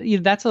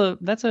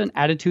an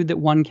attitude that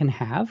one can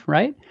have,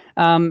 right?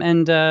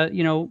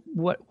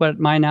 What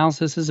my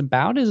analysis is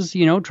about is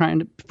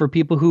trying for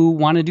people who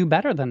want to do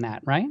better than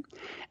that, right?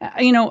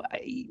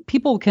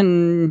 People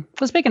can,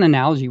 let's make an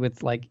analogy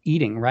with like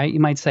eating, right? You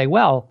might say,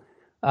 well,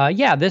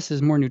 this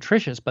is more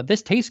nutritious, but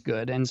this tastes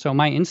good, and so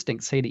my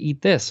instincts say to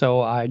eat this, so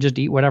I just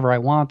eat whatever I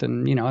want,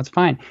 and it's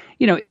fine.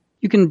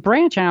 You can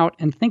branch out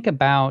and think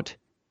about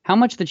how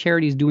much the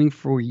charity is doing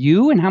for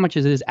you and how much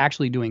it is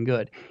actually doing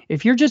good.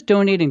 If you're just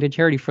donating to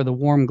charity for the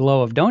warm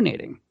glow of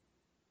donating,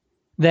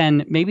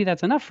 then maybe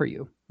that's enough for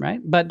you, right?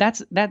 But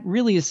that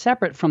really is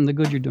separate from the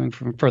good you're doing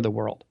for the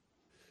world.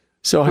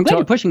 So I'm glad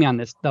you're pushing me on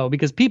this, though,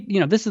 because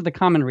people, this is the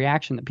common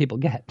reaction that people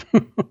get.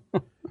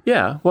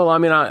 Yeah, well, I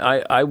mean,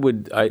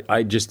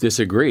 I just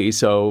disagree.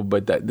 So,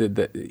 but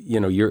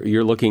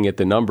you're looking at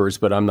the numbers,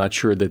 but I'm not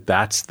sure that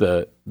that's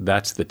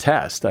the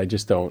test. I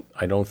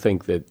don't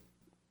think that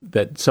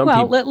that some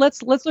well, people...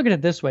 let's look at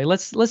it this way.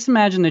 Let's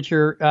imagine that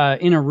you're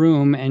in a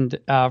room and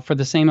for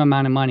the same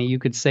amount of money, you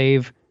could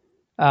save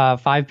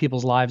 5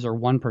 people's lives or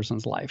 1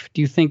 person's life.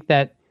 Do you think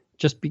that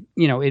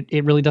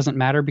it really doesn't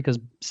matter because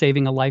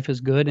saving a life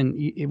is good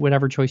and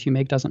whatever choice you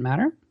make doesn't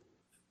matter?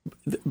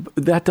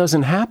 That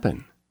doesn't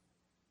happen.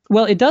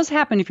 Well, it does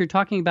happen if you're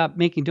talking about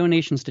making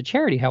donations to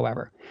charity,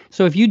 however.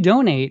 So if you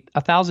donate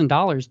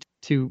 $1,000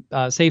 to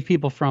save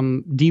people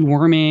from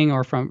deworming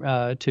or from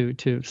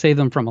to save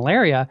them from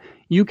malaria,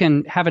 you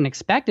can have an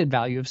expected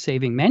value of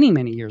saving many,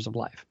 many years of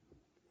life.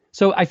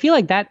 So I feel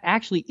like that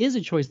actually is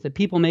a choice that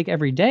people make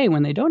every day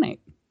when they donate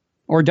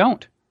or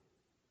don't.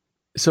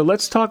 So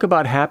let's talk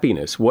about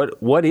happiness.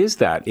 What is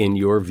that in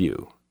your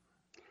view?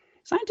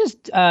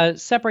 Scientists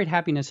separate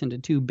happiness into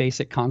 2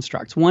 basic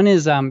constructs. One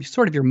is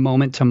sort of your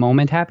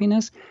moment-to-moment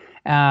happiness,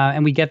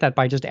 and we get that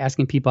by just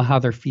asking people how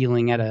they're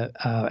feeling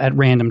at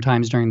random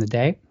times during the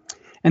day.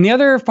 And the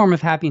other form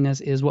of happiness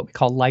is what we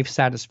call life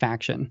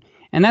satisfaction,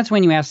 and that's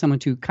when you ask someone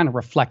to kind of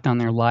reflect on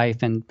their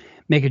life and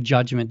make a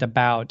judgment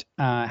about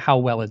how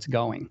well it's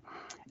going.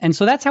 And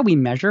so that's how we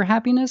measure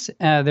happiness.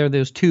 There are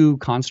those 2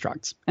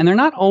 constructs, and they're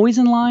not always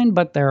in line,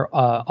 but they're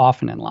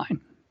often in line.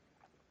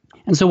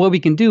 And so what we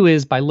can do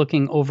is by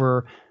looking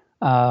over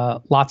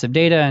lots of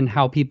data and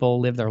how people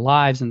live their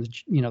lives and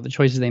the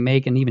choices they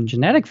make and even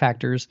genetic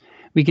factors,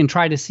 we can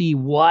try to see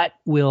what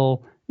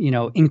will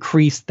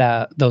increase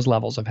those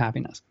levels of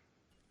happiness.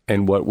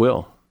 And what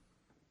will?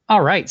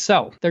 All right.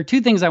 So there are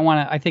 2 things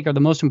I think are the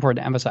most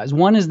important to emphasize.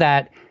 One is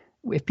that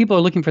if people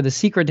are looking for the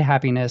secret to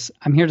happiness,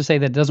 I'm here to say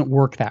that it doesn't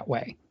work that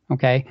way.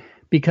 Okay,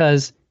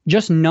 because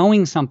just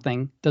knowing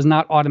something does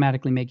not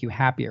automatically make you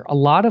happier. A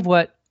lot of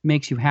what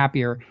makes you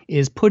happier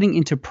is putting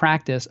into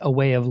practice a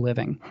way of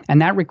living.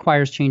 And that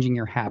requires changing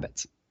your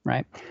habits,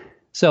 right?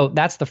 So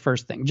that's the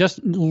first thing.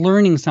 Just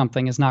learning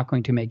something is not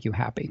going to make you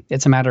happy.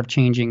 It's a matter of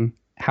changing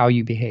how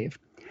you behave.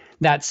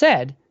 That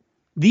said,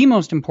 the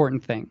most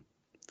important thing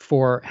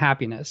for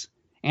happiness,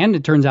 and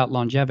it turns out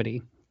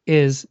longevity,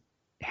 is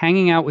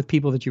hanging out with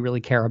people that you really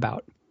care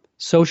about.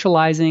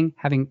 Socializing,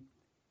 having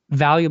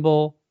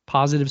valuable,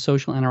 positive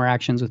social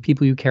interactions with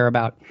people you care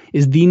about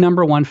is the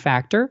number 1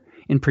 factor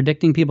in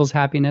predicting people's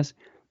happiness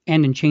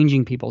and in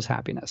changing people's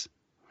happiness.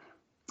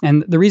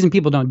 And the reason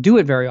people don't do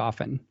it very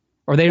often,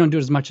 or they don't do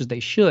it as much as they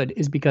should,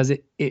 is because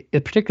it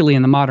particularly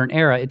in the modern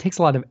era, it takes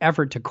a lot of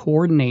effort to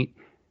coordinate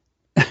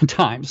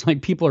times.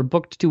 Like people are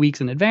booked 2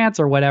 weeks in advance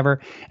or whatever,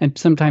 and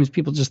sometimes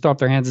people just throw up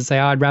their hands and say,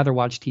 oh, I'd rather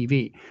watch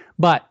TV.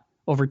 But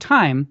over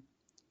time,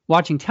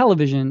 watching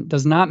television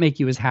does not make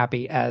you as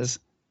happy as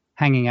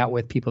hanging out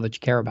with people that you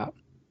care about.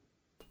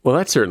 Well,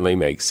 that certainly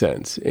makes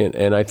sense.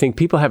 And I think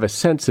people have a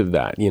sense of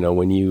that.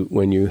 When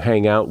you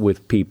hang out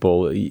with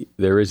people,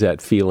 there is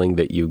that feeling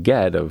that you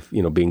get of,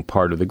 being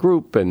part of the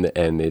group and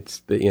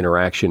the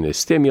interaction is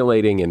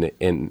stimulating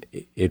and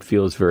it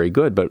feels very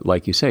good. But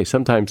like you say,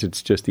 sometimes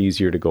it's just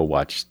easier to go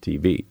watch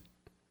TV.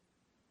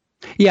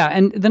 Yeah.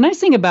 And the nice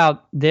thing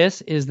about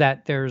this is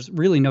that there's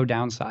really no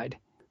downside.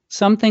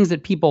 Some things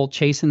that people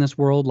chase in this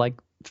world, like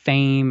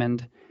fame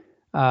and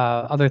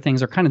other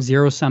things, are kind of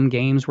zero-sum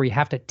games where you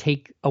have to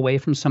take away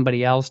from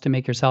somebody else to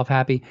make yourself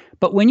happy.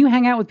 But when you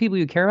hang out with people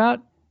you care about,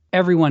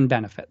 everyone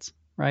benefits,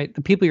 right? The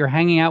people you're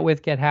hanging out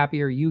with get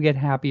happier, you get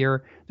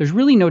happier. There's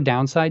really no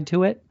downside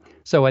to it.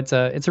 So it's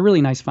a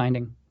really nice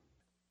finding.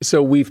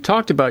 So we've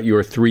talked about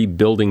your 3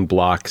 building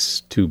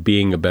blocks to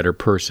being a better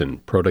person: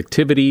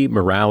 productivity,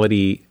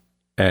 morality,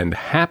 and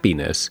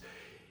happiness.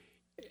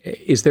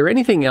 Is there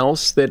anything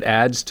else that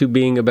adds to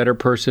being a better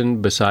person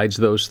besides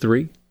those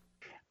 3?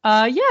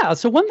 Yeah.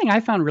 So one thing I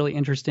found really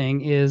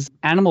interesting is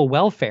animal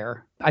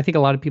welfare. I think a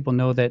lot of people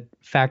know that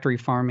factory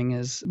farming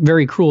is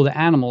very cruel to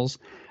animals.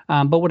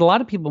 But what a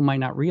lot of people might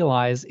not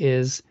realize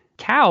is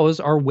cows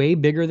are way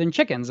bigger than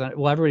chickens.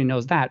 Well, everybody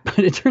knows that. But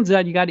it turns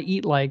out you got to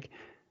eat like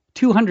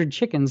 200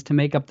 chickens to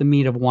make up the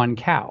meat of 1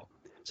 cow.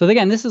 So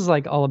again, this is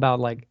like all about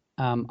like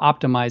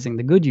optimizing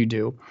the good you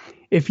do.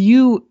 If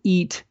you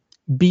eat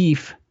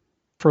beef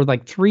for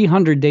like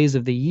 300 days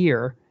of the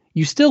year,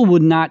 you still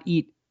would not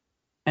eat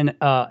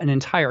an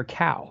entire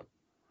cow,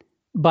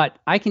 but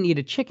I can eat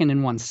a chicken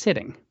in 1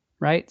 sitting,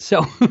 right?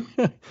 So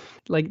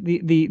like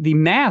the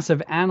mass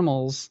of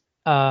animals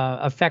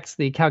affects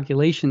the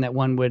calculation that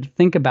one would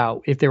think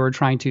about if they were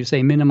trying to,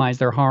 say, minimize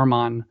their harm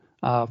on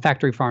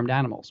factory farmed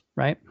animals,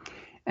 right?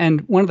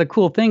 And one of the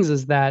cool things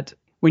is that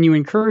when you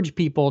encourage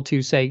people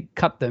to, say,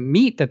 cut the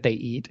meat that they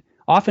eat,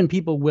 often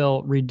people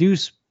will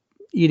reduce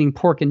eating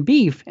pork and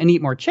beef and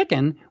eat more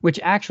chicken, which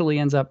actually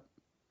ends up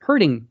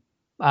hurting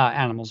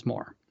animals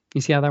more. You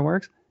see how that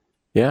works?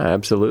 Yeah,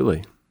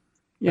 absolutely.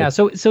 Yeah,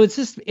 so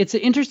it's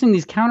interesting,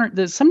 these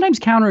sometimes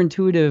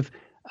counterintuitive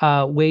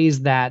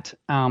ways that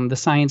the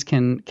science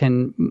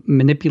can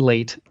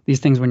manipulate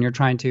these things when you're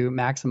trying to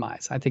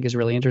maximize, I think is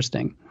really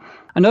interesting.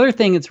 Another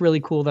thing that's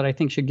really cool that I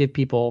think should give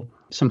people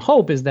some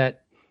hope is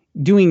that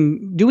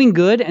doing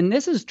good, and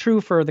this is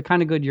true for the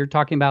kind of good you're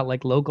talking about,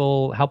 like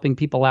local, helping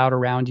people out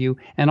around you,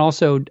 and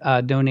also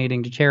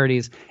donating to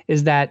charities,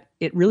 is that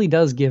it really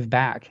does give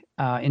back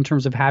in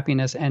terms of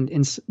happiness,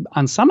 and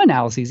on some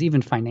analyses,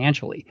 even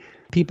financially.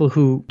 People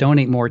who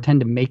donate more tend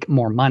to make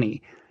more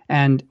money.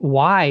 And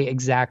why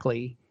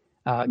exactly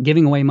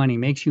giving away money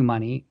makes you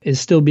money is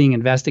still being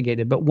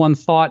investigated. But one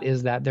thought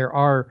is that there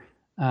are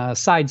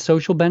side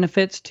social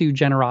benefits to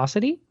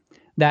generosity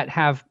that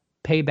have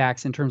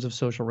paybacks in terms of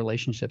social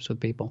relationships with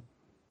people.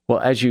 Well,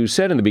 as you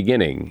said in the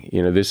beginning,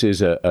 this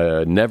is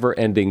a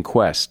never-ending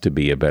quest to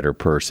be a better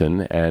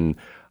person. And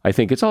I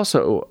think it's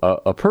also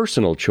a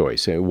personal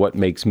choice. What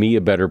makes me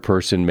a better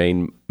person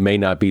may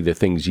not be the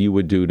things you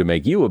would do to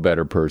make you a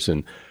better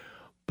person,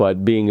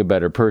 but being a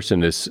better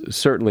person is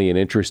certainly an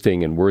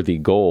interesting and worthy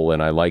goal,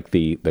 and I like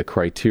the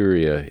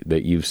criteria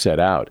that you've set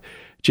out.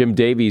 Jim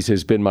Davies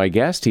has been my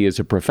guest. He is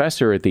a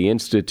professor at the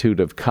Institute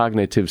of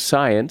Cognitive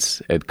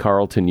Science at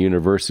Carleton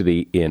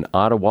University in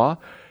Ottawa,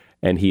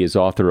 and he is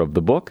author of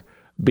the book,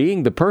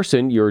 Being the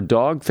Person Your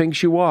Dog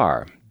Thinks You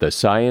Are, The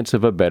Science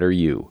of a Better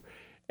You.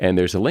 And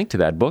there's a link to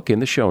that book in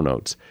the show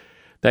notes.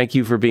 Thank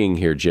you for being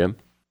here, Jim.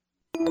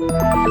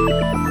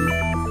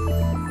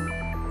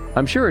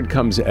 I'm sure it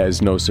comes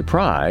as no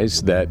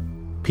surprise that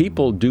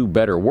people do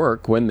better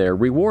work when they're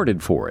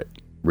rewarded for it.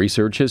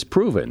 Research has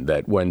proven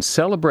that when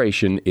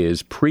celebration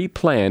is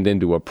pre-planned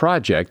into a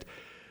project,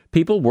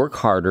 people work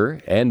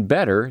harder and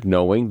better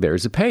knowing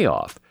there's a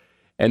payoff.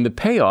 And the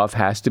payoff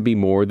has to be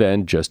more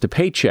than just a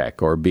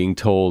paycheck or being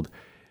told,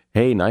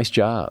 hey, nice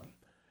job.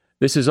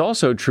 This is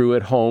also true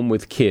at home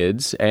with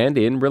kids and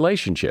in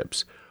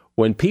relationships.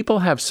 When people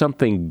have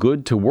something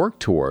good to work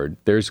toward,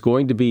 there's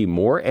going to be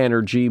more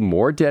energy,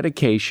 more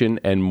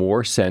dedication, and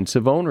more sense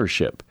of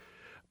ownership.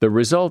 The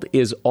result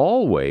is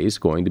always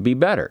going to be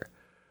better.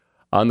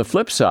 On the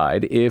flip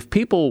side, if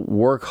people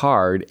work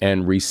hard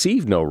and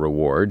receive no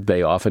reward,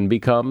 they often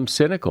become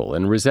cynical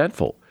and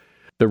resentful.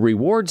 The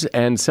rewards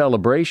and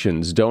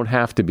celebrations don't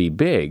have to be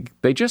big,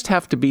 they just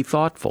have to be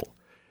thoughtful.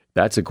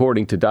 That's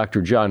according to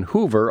Dr. John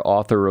Hoover,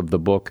 author of the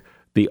book,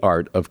 The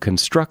Art of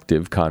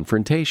Constructive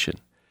Confrontation.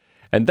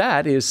 And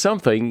that is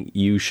something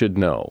you should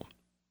know.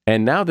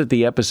 And now that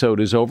the episode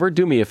is over,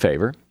 do me a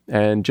favor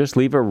and just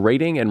leave a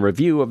rating and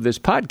review of this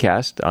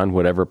podcast on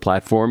whatever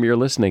platform you're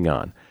listening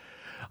on.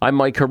 I'm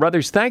Mike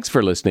Carruthers. Thanks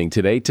for listening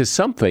today to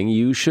Something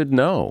You Should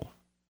Know.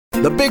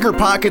 The Bigger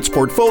Pockets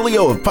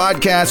portfolio of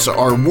podcasts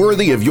are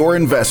worthy of your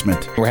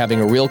investment. We're having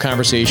a real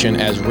conversation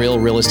as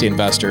real estate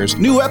investors.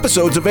 New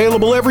episodes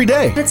available every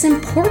day. It's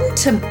important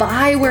to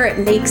buy where it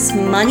makes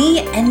money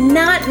and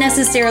not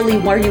necessarily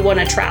where you want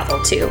to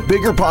travel to.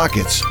 Bigger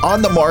Pockets,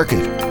 On the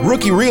Market,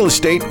 Rookie Real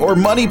Estate, or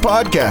Money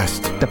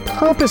Podcast. The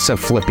purpose of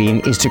flipping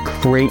is to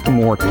create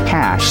more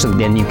cash so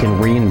then you can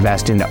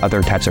reinvest into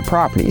other types of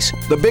properties.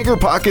 The Bigger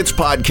Pockets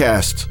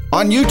Podcast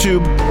on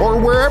YouTube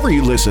or wherever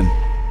you listen.